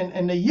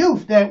the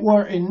youth that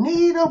were in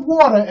need of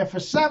water, and for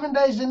 7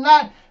 days did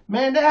not.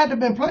 Man, there had to have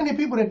been plenty of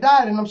people that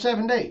died in them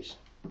 7 days.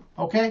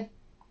 Okay?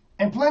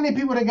 And plenty of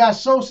people that got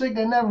so sick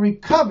they never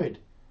recovered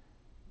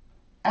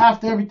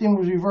after everything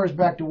was reversed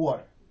back to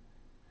water.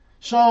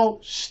 So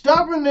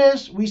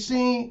stubbornness, we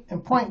see in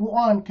point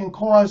 1, can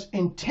cause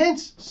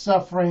intense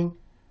suffering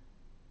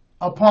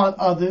upon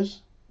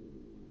others,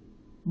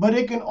 but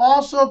it can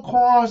also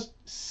cause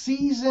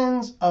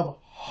seasons of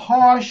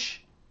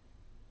harsh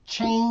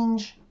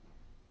change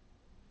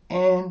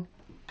and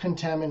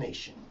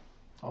contamination.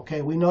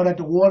 Okay, we know that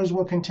the waters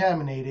were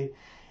contaminated.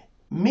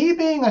 Me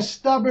being a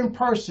stubborn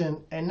person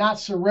and not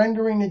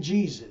surrendering to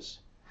Jesus,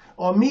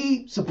 or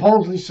me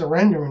supposedly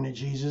surrendering to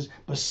Jesus,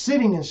 but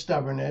sitting in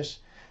stubbornness,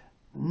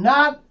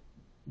 not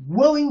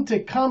willing to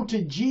come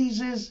to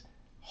Jesus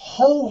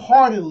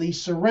wholeheartedly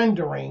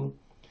surrendering,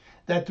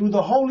 that through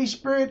the Holy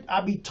Spirit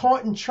I be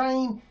taught and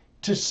trained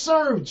to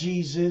serve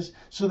Jesus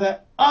so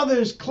that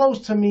others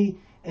close to me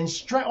and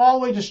all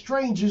the way to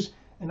strangers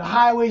in the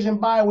highways and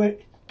byways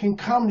can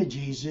come to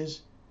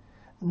Jesus.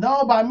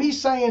 No, by me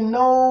saying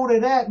no to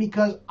that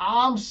because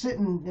I'm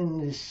sitting in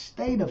this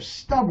state of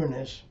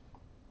stubbornness,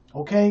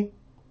 okay,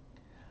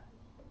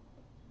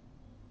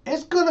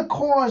 it's going to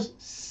cause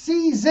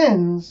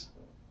seasons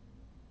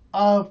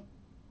of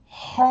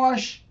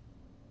harsh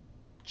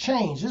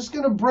change. It's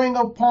going to bring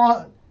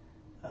upon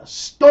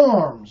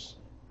storms,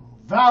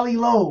 valley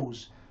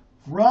lows,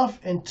 rough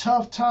and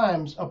tough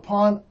times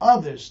upon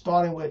others,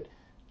 starting with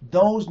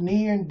those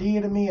near and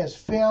dear to me as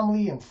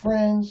family and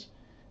friends,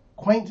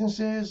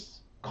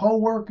 acquaintances,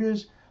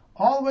 co-workers,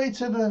 all the way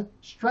to the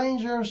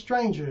stranger of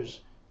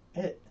strangers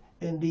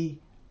in the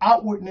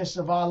outwardness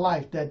of our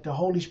life that the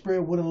Holy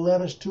Spirit would have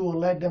led us to or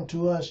led them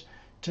to us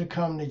to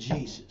come to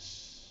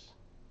Jesus.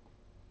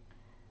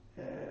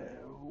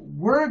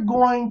 We're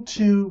going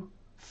to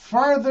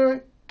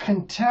further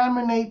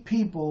contaminate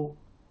people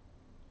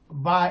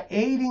by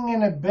aiding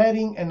and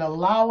abetting and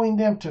allowing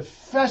them to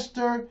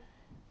fester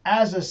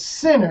as a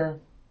sinner,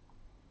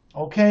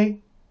 okay,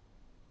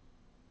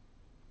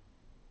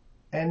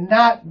 and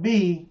not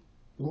be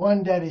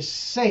one that is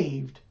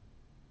saved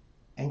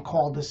and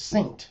called a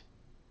saint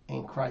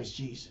in Christ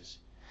Jesus.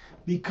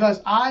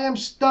 Because I am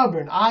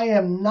stubborn. I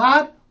am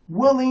not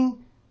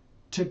willing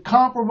to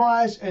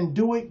compromise and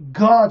do it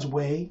God's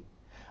way.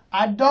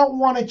 I don't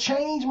want to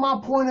change my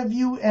point of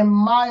view and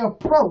my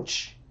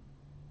approach.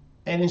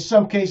 And in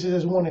some cases,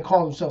 there's one that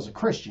calls themselves a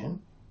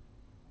Christian.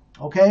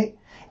 Okay?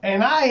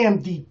 And I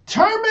am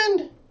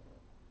determined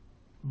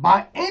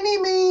by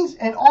any means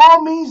and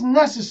all means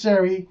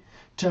necessary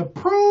to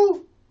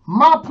prove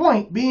my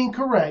point being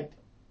correct.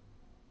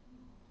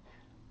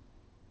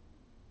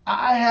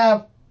 I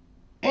have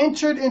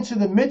entered into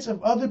the midst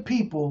of other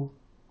people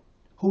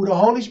who the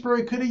Holy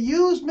Spirit could have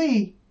used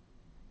me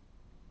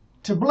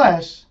to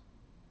bless.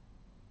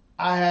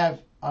 I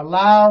have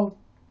allowed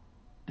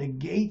the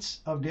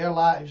gates of their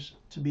lives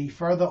to be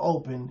further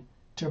opened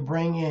to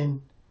bring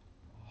in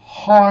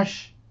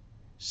harsh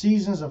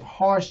seasons of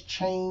harsh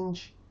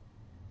change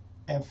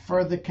and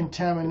further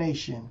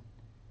contamination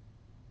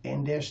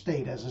in their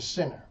state as a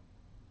sinner.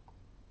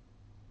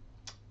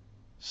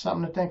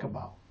 Something to think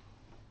about.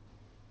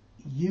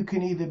 you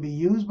can either be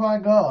used by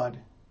God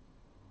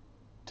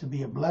to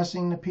be a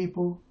blessing to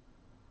people,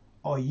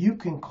 or you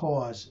can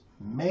cause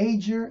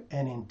major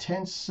and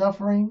intense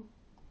suffering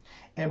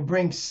and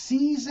bring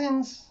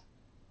seasons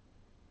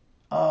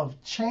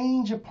of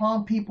change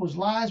upon people's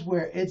lives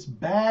where it's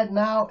bad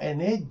now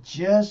and it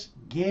just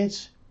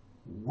gets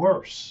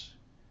worse.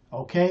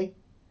 Okay?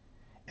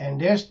 And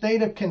their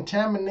state of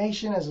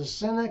contamination as a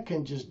sinner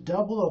can just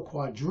double or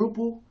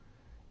quadruple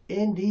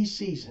in these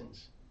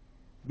seasons.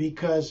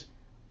 Because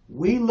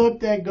we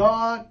looked at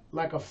God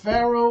like a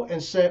Pharaoh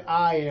and said,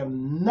 I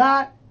am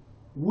not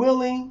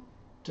willing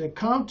to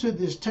come to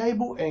this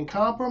table and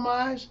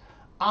compromise.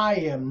 I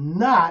am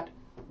not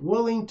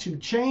willing to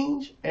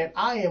change, and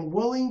I am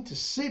willing to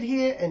sit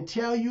here and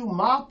tell you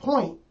my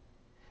point.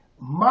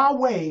 My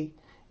way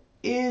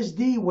is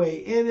the way.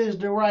 It is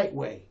the right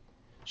way.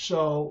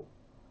 So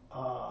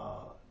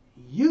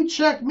you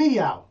check me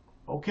out,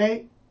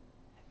 okay?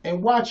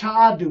 And watch how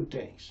I do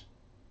things.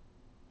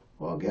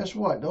 Well, guess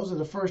what? Those are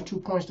the first 2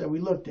 points that we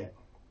looked at.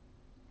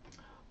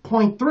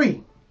 Point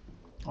 3,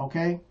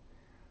 okay?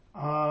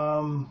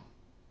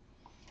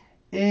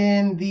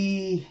 In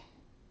the,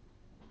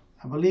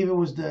 I believe it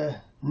was the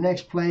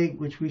next plague,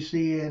 which we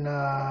see in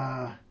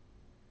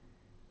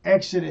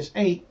Exodus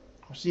 8,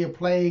 we see a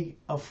plague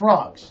of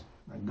frogs.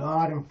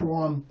 God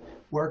informed,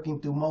 working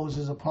through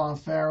Moses upon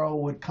Pharaoh,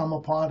 would come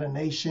upon a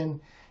nation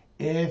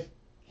if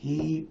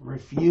he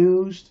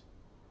refused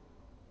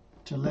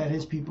to let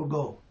his people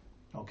go.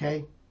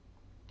 Okay?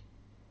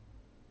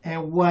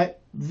 And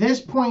what this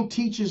point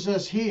teaches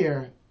us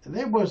here,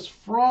 there was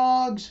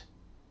frogs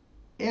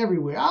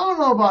everywhere. I don't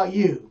know about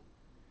you,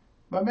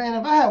 but man,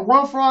 if I had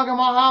one frog in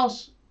my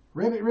house,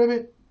 ribbit,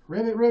 ribbit,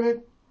 ribbit,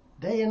 ribbit,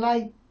 day and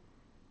night,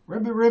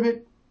 ribbit,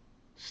 ribbit,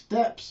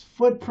 steps,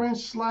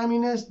 footprints,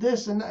 sliminess,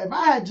 this and that. If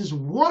I had just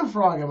one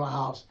frog in my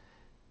house,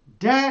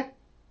 that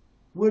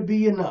would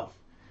be enough.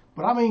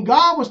 But I mean,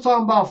 God was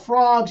talking about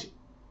frogs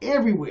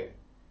everywhere.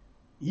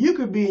 You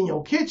could be in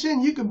your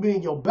kitchen, you could be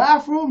in your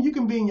bathroom, you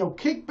can be in your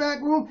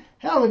kickback room.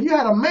 Hell, if you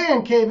had a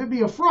man cave, it'd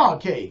be a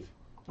frog cave.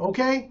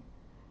 Okay?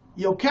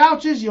 Your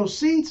couches, your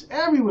seats,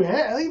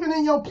 everywhere, even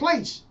in your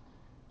plates.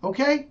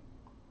 Okay?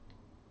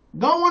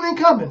 Going and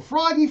coming.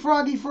 Froggy,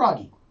 froggy,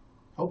 froggy.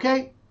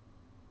 Okay?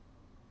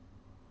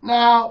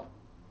 Now,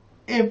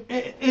 if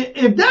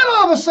that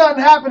all of a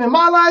sudden happened in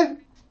my life,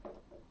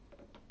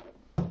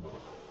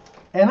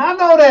 and I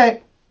know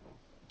that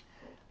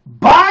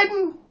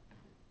Biden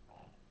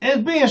is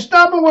being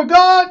stubborn with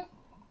God,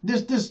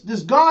 this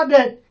God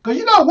that, because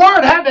you know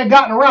word had that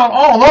gotten around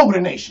all over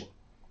the nation.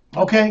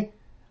 Okay?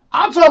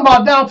 I'm talking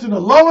about down to the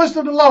lowest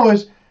of the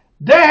lowest.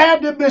 There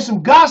had to have been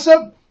some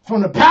gossip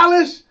from the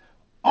palace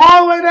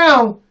all the way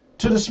down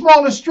to the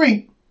smallest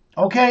street,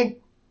 okay?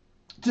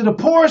 To the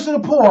poorest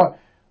of the poor,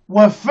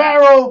 what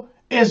Pharaoh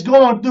is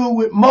going through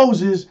with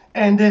Moses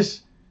and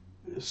this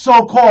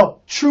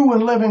so-called true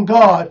and living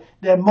God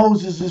that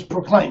Moses is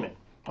proclaiming,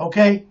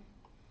 okay?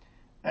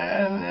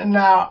 And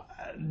now,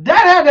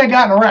 that had to have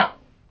gotten around,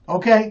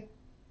 okay?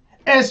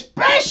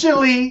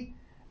 Especially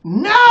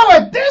now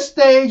at this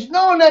stage,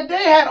 knowing that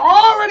they had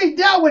already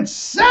dealt with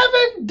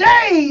 7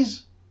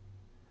 days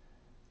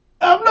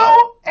of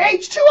no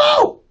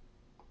H2O.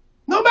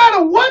 No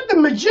matter what the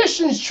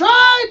magicians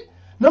tried,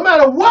 no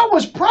matter what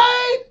was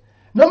prayed,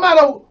 no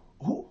matter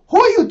who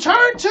you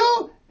turned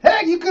to,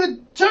 heck, you could have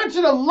turned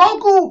to the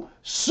local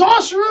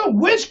sorcerer,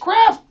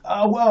 witchcraft,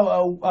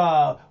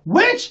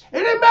 witch. It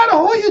didn't matter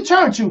who you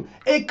turned to.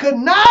 It could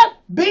not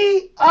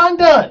be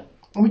undone.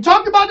 And we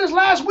talked about this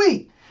last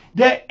week,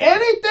 that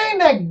anything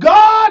that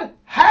God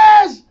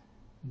has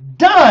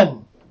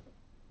done,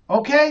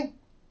 okay?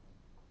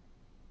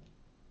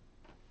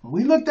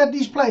 We looked at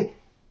these plays.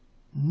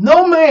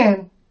 No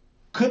man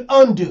could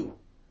undo.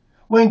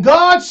 When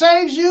God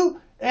saves you,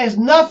 there's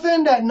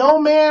nothing that no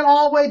man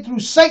all the way through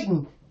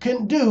Satan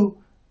can do,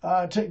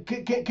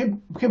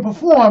 can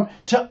perform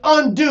to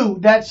undo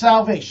that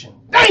salvation.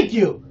 Thank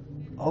you,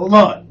 oh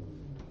Lord.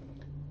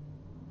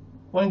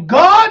 When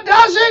God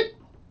does it,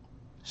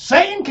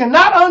 Satan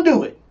cannot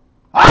undo it.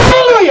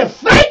 Hallelujah.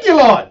 Thank you,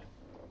 Lord.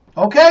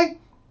 Okay?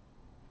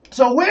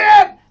 So we're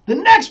at the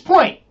next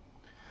point.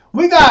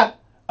 We got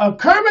a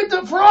Kermit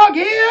the Frog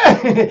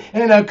here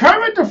and a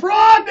Kermit the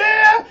Frog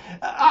there.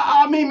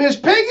 I mean, Miss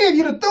Piggy, if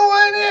you'd have threw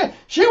her in there,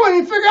 she wouldn't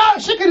even figure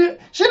out.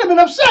 She'd have been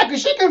upset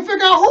because she couldn't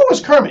figure out who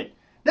was Kermit.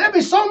 There'd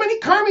be so many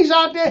Kermits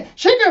out there,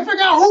 she couldn't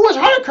figure out who was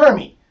her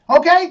Kermit.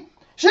 Okay?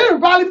 She'd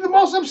probably be the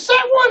most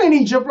upset one in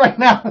Egypt right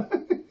now.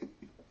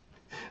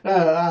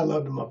 I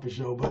love the Muppet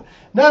Show, but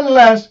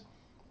nonetheless,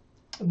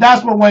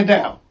 that's what went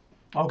down.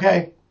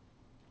 Okay?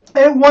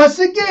 And once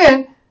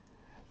again,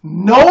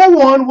 no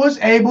one was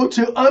able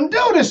to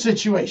undo the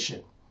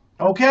situation.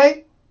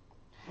 Okay?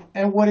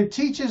 And what it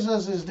teaches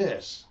us is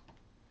this.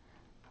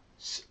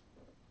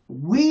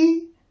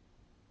 We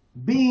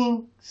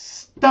being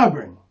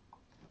stubborn,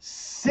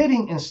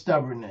 sitting in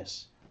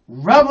stubbornness,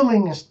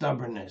 reveling in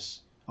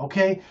stubbornness,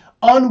 okay?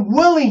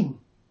 Unwilling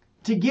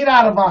to get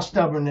out of our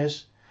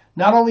stubbornness,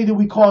 not only do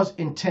we cause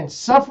intense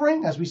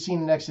suffering, as we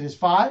seen in Exodus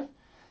 5,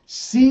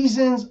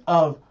 seasons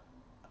of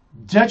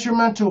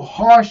detrimental,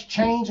 harsh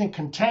change and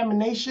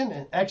contamination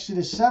in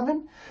Exodus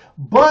 7.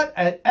 But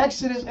at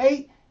Exodus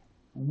 8,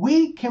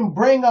 we can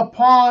bring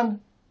upon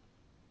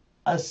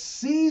a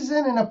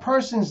season in a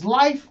person's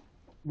life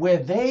where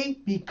they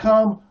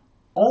become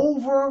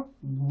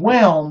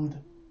overwhelmed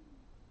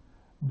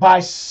by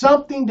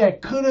something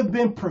that could have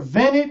been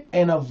prevented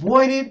and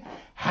avoided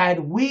had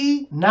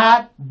we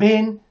not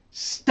been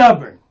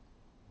stubborn.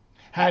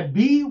 Had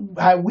we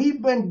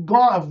been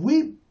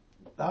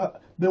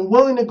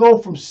willing to go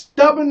from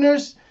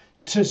stubbornness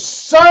to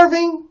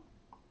serving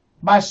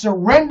by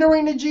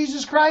surrendering to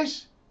Jesus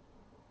Christ,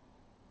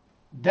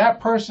 that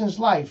person's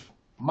life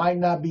might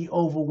not be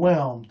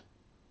overwhelmed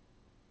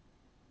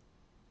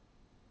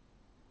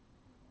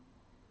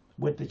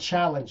with the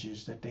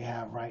challenges that they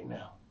have right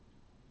now.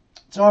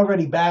 It's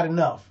already bad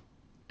enough.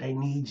 They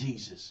need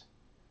Jesus.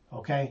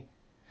 Okay?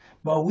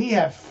 But we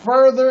have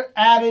further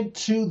added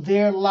to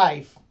their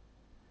life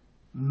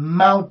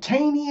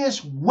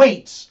mountainous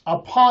weights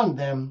upon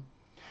them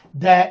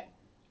that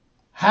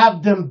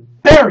have them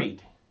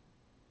buried,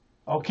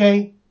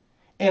 okay,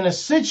 in a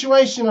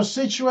situation or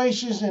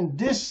situations in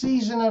this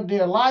season of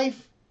their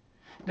life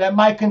that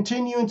might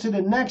continue into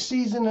the next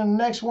season and the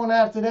next one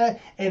after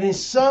that. And in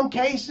some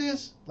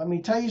cases, let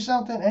me tell you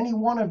something, any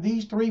one of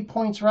these 3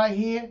 points right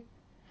here,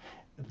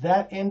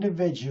 that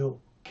individual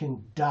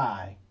can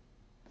die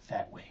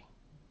that way.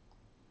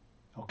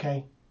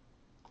 Okay?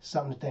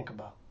 Something to think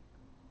about.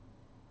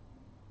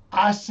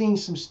 I've seen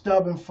some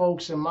stubborn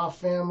folks in my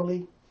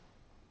family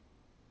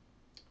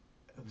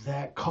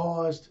that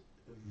caused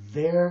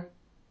their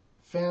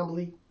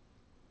family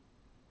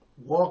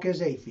walk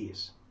as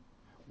atheists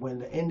when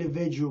the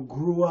individual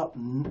grew up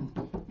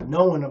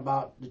knowing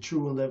about the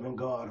true and living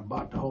God,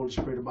 about the Holy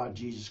Spirit, about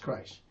Jesus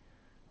Christ.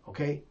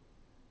 Okay?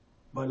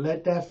 But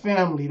let that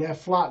family, that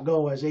flock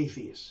go as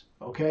atheists.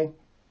 Okay?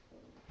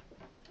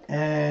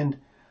 And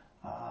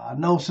I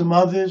know some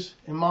others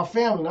in my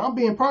family. Now I'm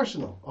being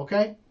personal.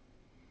 Okay?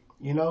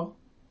 You know,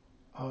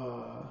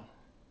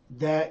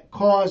 that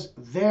caused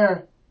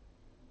their,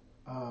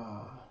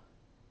 what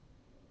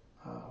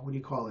do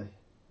you call it?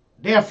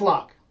 Their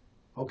flock,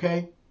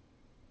 okay,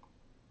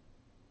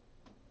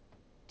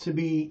 to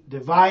be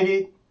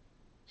divided,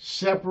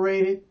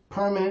 separated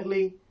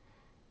permanently,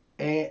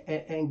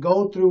 and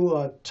go through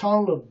a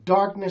tunnel of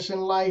darkness in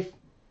life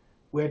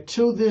where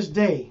to this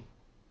day,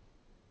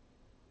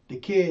 the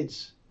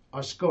kids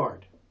are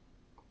scarred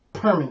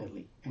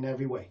permanently in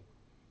every way,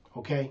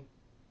 okay?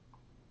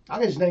 I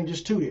can just name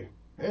just 2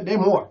 there. There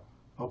are more,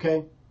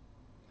 okay?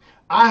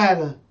 I had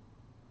a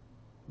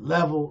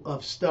level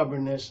of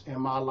stubbornness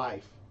in my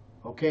life,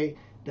 okay,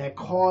 that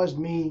caused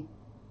me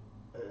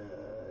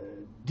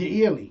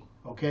dearly,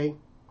 okay?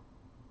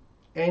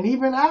 And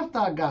even after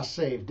I got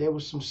saved, there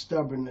was some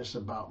stubbornness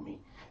about me.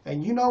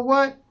 And you know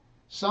what?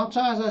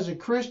 Sometimes as a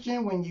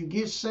Christian, when you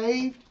get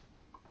saved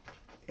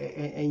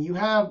and you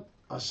have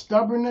a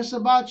stubbornness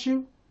about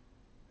you,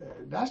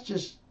 that's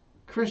just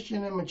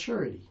Christian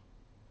immaturity.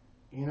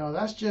 You know,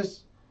 that's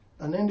just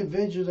an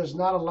individual that's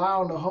not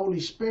allowing the Holy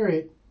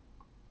Spirit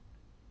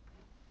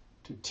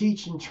to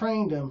teach and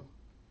train them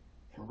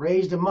and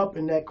raise them up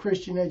in that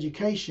Christian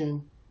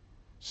education.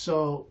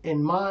 So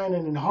in mind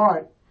and in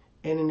heart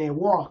and in their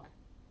walk,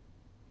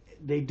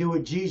 they do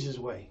it Jesus'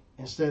 way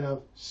instead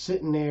of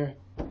sitting there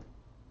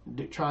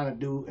trying to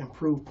do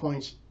improve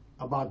points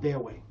about their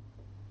way.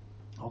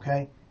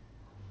 Okay?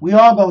 We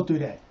all go through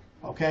that.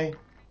 Okay?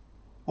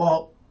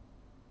 Well,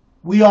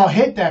 we all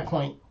hit that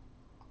point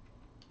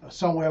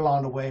somewhere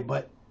along the way,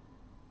 but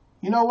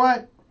you know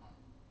what?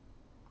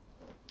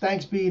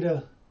 Thanks be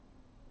to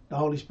the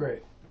Holy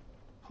Spirit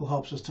who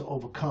helps us to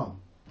overcome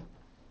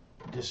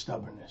this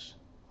stubbornness,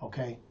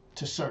 okay,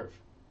 to serve.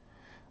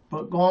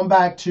 But going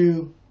back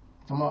to,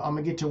 I'm going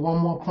to get to one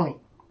more point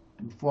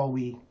before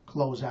we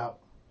close out,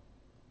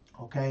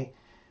 okay?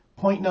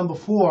 Point number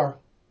 4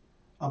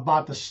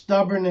 about the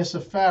stubbornness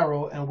of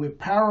Pharaoh, and we're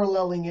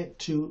paralleling it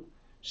to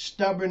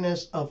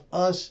stubbornness of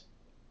us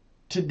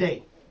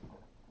today.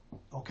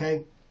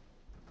 Okay?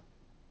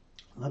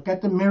 Look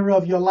at the mirror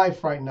of your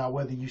life right now,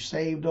 whether you're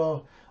saved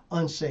or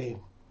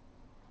unsaved.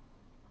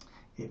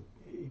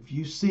 If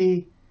you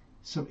see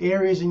some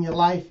areas in your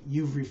life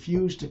you've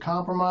refused to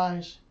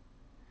compromise,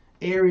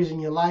 areas in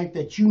your life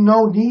that you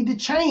know need to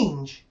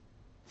change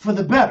for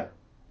the better,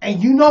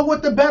 and you know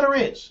what the better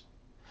is.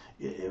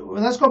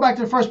 Let's go back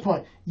to the first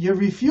point. Your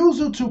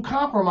refusal to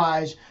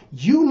compromise,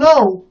 you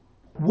know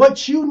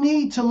what you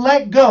need to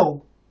let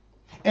go,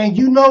 and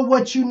you know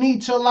what you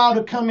need to allow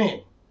to come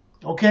in.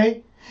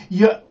 Okay?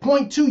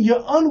 Point 2,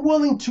 you're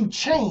unwilling to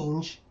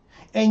change,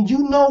 and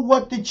you know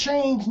what the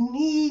change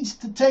needs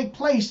to take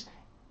place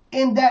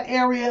in that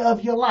area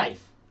of your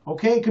life.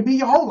 Okay? It could be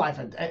your whole life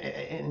at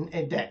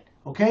that.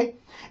 Okay?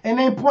 And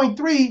then point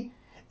 3,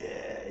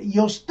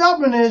 your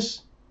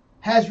stubbornness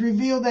has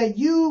revealed that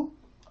you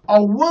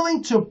are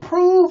willing to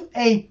prove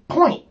a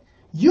point.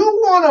 You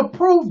want to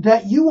prove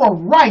that you are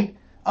right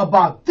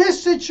about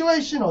this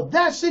situation or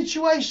that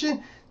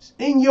situation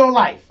in your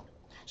life.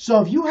 So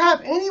if you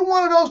have any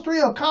one of those three,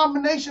 or a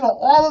combination of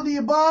all of the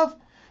above,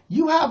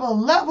 you have a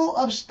level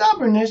of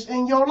stubbornness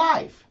in your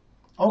life.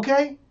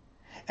 Okay?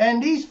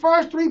 And these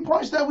first 3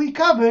 points that we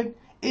covered,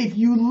 if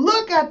you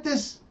look at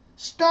this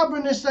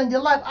stubbornness in your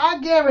life, I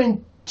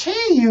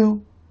guarantee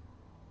you,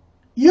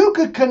 you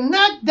could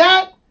connect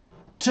that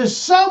to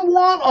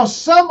someone or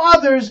some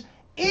others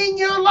in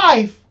your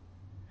life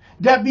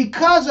that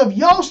because of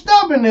your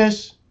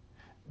stubbornness,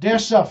 they're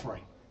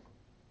suffering.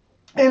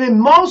 And in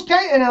most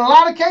cases, and in a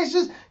lot of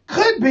cases,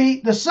 could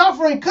be, the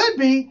suffering could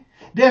be,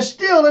 they're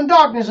still in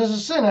darkness as a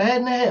sinner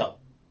heading to hell.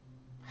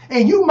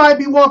 And you might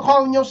be one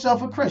calling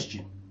yourself a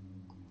Christian.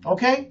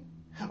 Okay?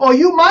 Or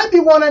you might be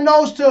one that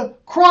knows to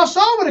cross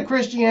over to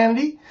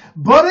Christianity,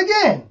 but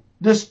again,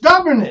 the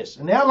stubbornness,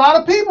 and there are a lot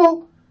of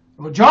people,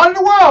 the majority of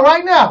the world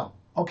right now,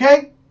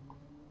 okay,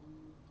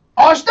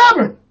 are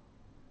stubborn.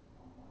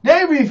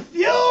 They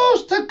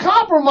refuse to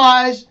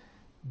compromise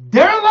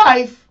their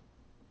life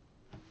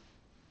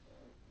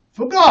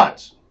for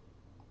God's.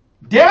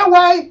 Their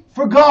way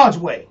for God's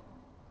way.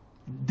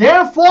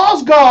 Their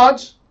false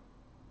gods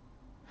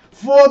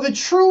for the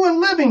true and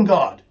living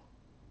God.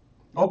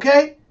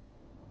 Okay?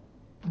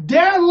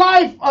 Their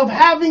life of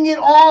having it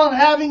all and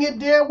having it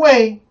their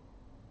way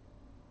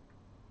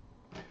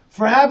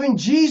for having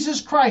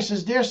Jesus Christ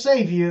as their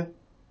Savior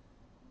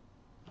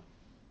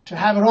to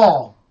have it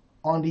all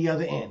on the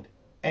other end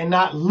and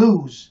not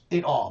lose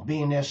it all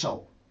being their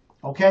soul.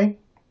 Okay?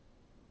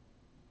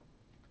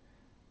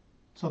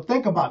 So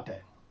think about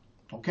that.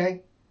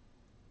 Okay?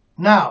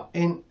 Now,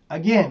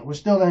 again, we're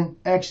still in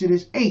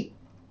Exodus 8.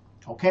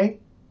 Okay?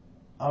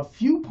 A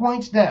few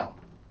points down.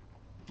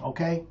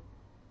 Okay?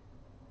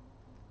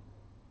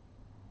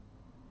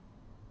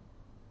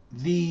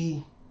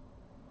 The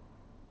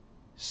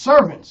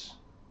servants,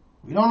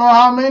 we don't know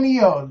how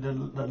many, or the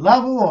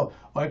level,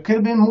 or it could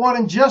have been more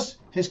than just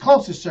his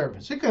closest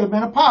servants. It could have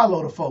been a pile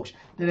of folks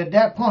that at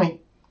that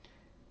point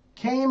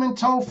came and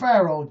told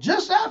Pharaoh,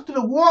 just after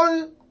the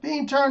water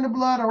being turned to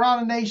blood around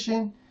the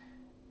nation,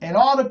 and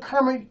all the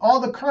Kermit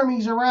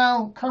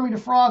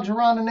the frogs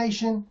around the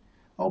nation,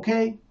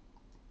 okay,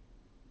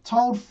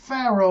 told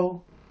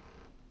Pharaoh,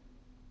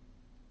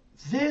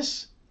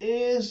 this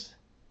is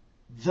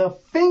the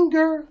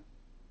finger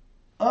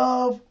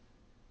of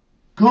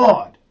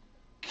God,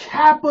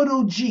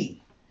 capital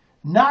G,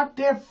 not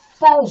their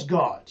false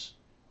gods.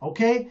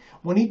 Okay?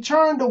 When he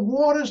turned the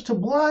waters to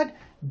blood,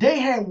 they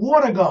had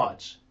water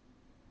gods.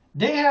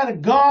 They had a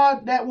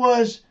god that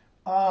was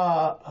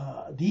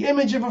the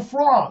image of a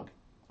frog.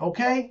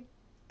 Okay?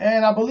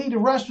 And I believe the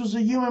rest was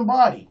a human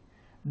body.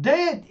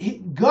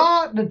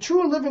 God, the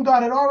true and living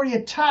God, had already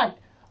attacked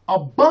a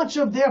bunch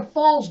of their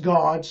false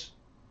gods,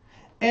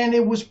 and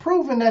it was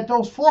proven that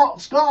those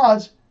false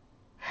gods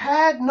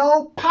had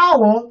no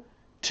power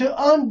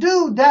to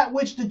undo that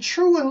which the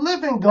true and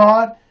living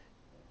God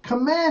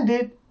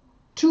commanded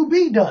to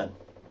be done.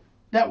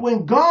 That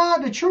when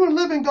God, the true and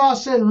living God,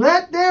 said,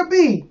 let there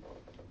be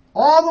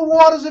all the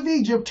waters of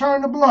Egypt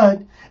turn to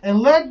blood, and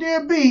let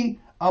there be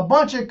a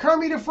bunch of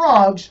Kermit the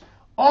frogs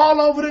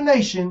all over the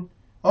nation,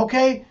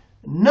 okay,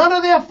 none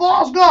of their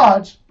false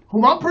gods,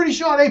 whom I'm pretty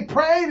sure they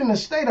prayed in a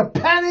state of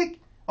panic,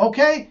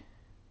 okay,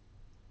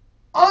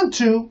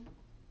 unto,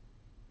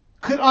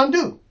 could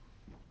undo.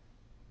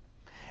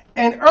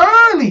 And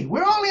early,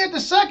 we're only at the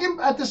second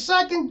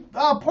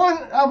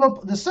point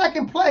of the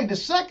second plague, the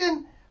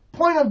second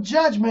point of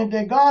judgment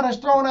that God has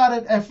thrown out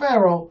at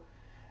Pharaoh.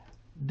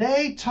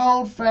 They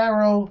told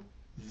Pharaoh,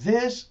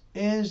 this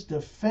is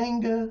the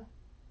finger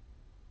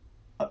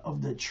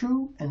of the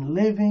true and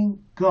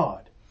living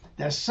God.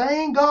 That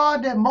same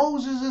God that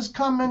Moses is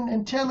coming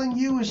and telling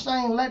you is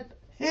saying, let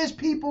his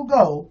people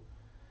go.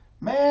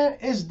 Man,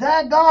 it's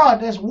that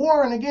God that's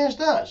warring against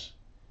us.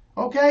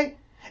 Okay?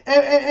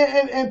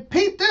 And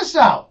peep this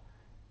out.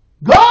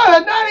 God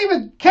had not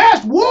even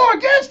cast war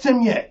against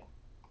him yet.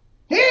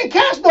 He ain't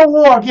cast no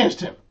war against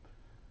him.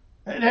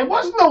 There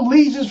wasn't no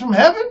legions from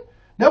heaven.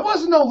 There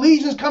wasn't no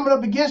legions coming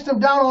up against him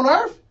down on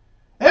earth.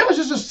 It was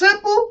just a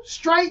simple,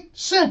 straight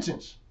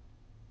sentence.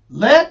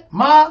 Let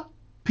my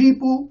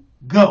people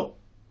go.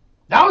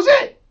 That was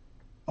it.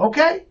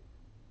 Okay?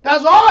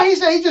 That's all he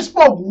said. He just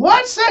spoke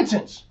one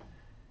sentence.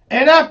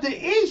 And after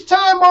each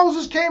time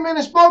Moses came in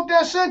and spoke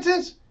that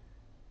sentence,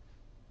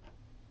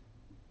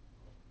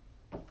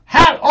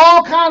 had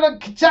all kind of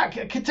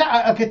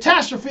a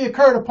catastrophe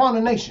occurred upon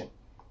the nation.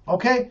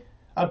 Okay?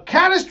 A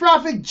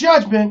catastrophic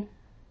judgment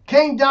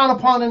came down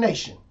upon the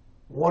nation.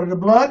 Water the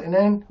blood, and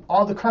then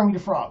all the Kermit the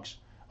frogs.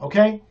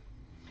 Okay?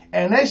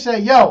 And they say,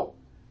 yo,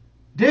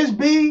 this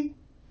be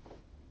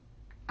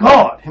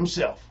God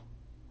himself.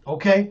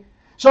 Okay?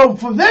 So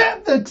for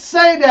them to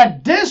say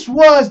that this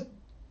was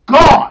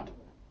God,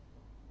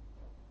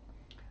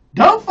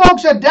 them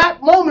folks at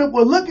that moment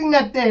were looking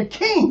at their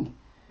king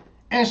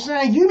and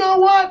saying, you know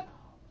what?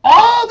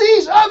 All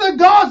these other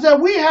gods that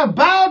we have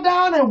bowed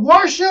down and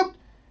worshipped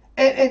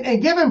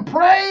and given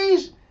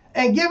praise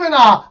and given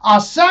our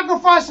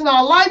sacrifice and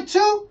our life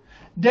to,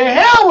 the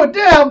hell with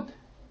them,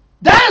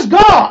 that's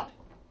God.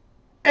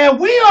 And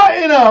we are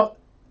in a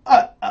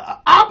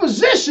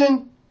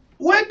position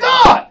with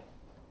God.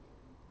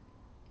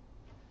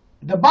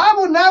 The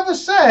Bible never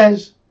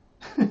says,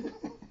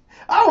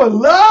 I would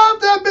love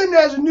to have been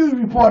there as a news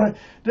reporter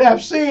to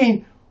have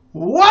seen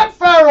what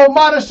Pharaoh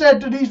might have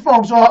said to these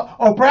folks,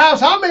 or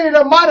perhaps how many of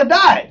them might have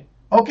died.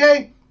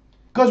 Okay?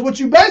 Because what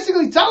you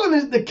basically telling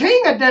is the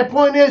king at that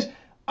point is,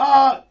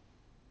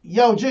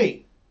 yo,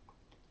 G,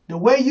 the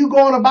way you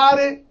going about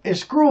it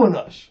is screwing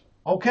us.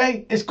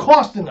 Okay? It's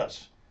costing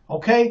us.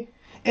 Okay?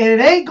 And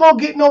it ain't going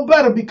to get no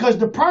better because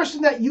the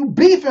person that you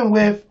beefing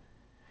with,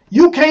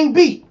 you can't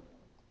beat.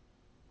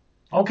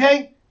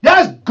 Okay?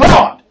 That's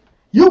God.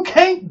 You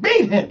can't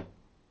beat him.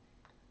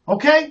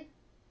 Okay?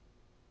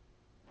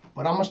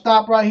 But I'm going to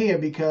stop right here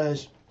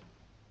because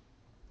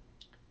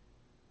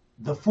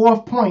the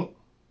fourth point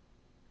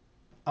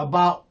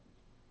about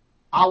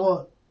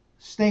our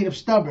state of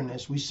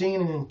stubbornness, we've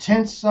seen an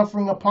intense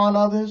suffering upon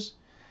others,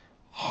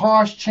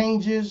 harsh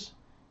changes,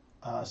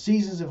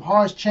 seasons of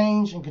harsh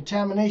change and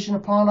contamination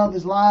upon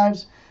others'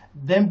 lives,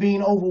 them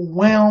being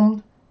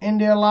overwhelmed in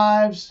their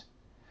lives.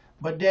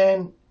 But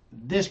then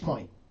this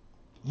point,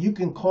 you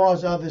can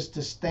cause others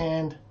to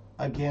stand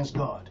against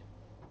God.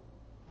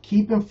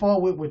 Keeping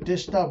forward with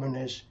this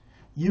stubbornness,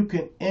 you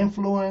can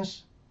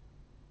influence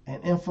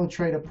and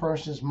infiltrate a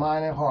person's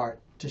mind and heart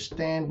to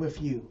stand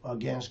with you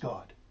against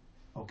God.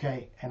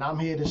 Okay? And I'm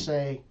here to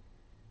say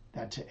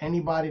that to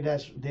anybody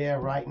that's there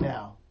right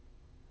now,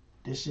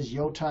 this is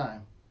your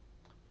time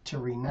to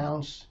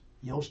renounce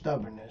your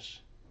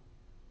stubbornness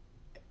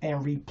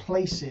and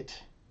replace it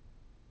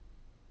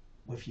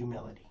with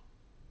humility.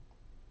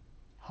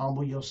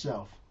 Humble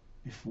yourself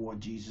before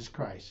Jesus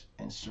Christ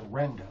and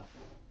surrender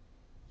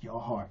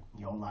your heart,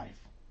 your life.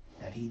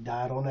 That he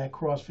died on that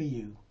cross for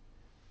you.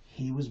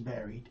 He was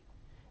buried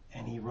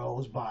and he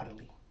rose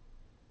bodily.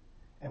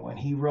 And when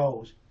he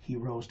rose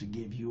to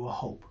give you a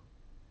hope.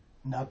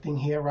 Nothing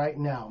here right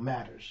now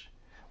matters.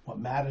 What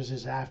matters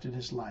is after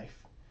this life,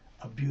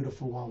 a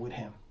beautiful one with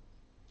him.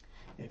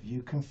 If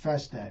you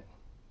confess that,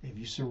 if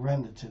you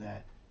surrender to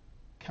that,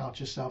 count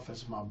yourself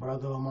as my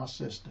brother or my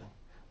sister.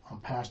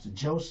 I'm Pastor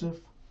Joseph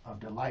of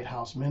the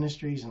Lighthouse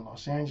Ministries in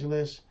Los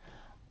Angeles.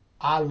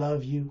 I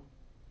love you.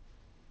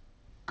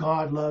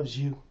 God loves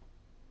you.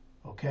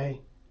 Okay?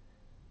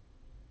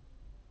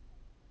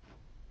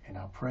 And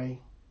I pray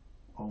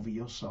over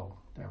your soul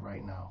that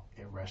right now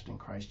it rests in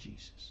Christ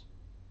Jesus.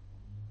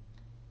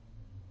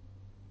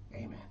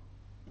 Amen.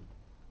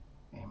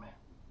 Amen.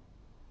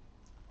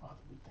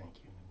 Father, we thank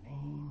you in the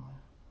name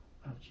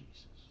of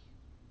Jesus.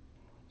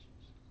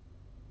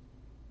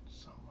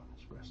 Someone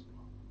is resting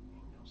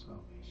in your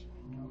salvation,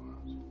 in your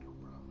arms, in your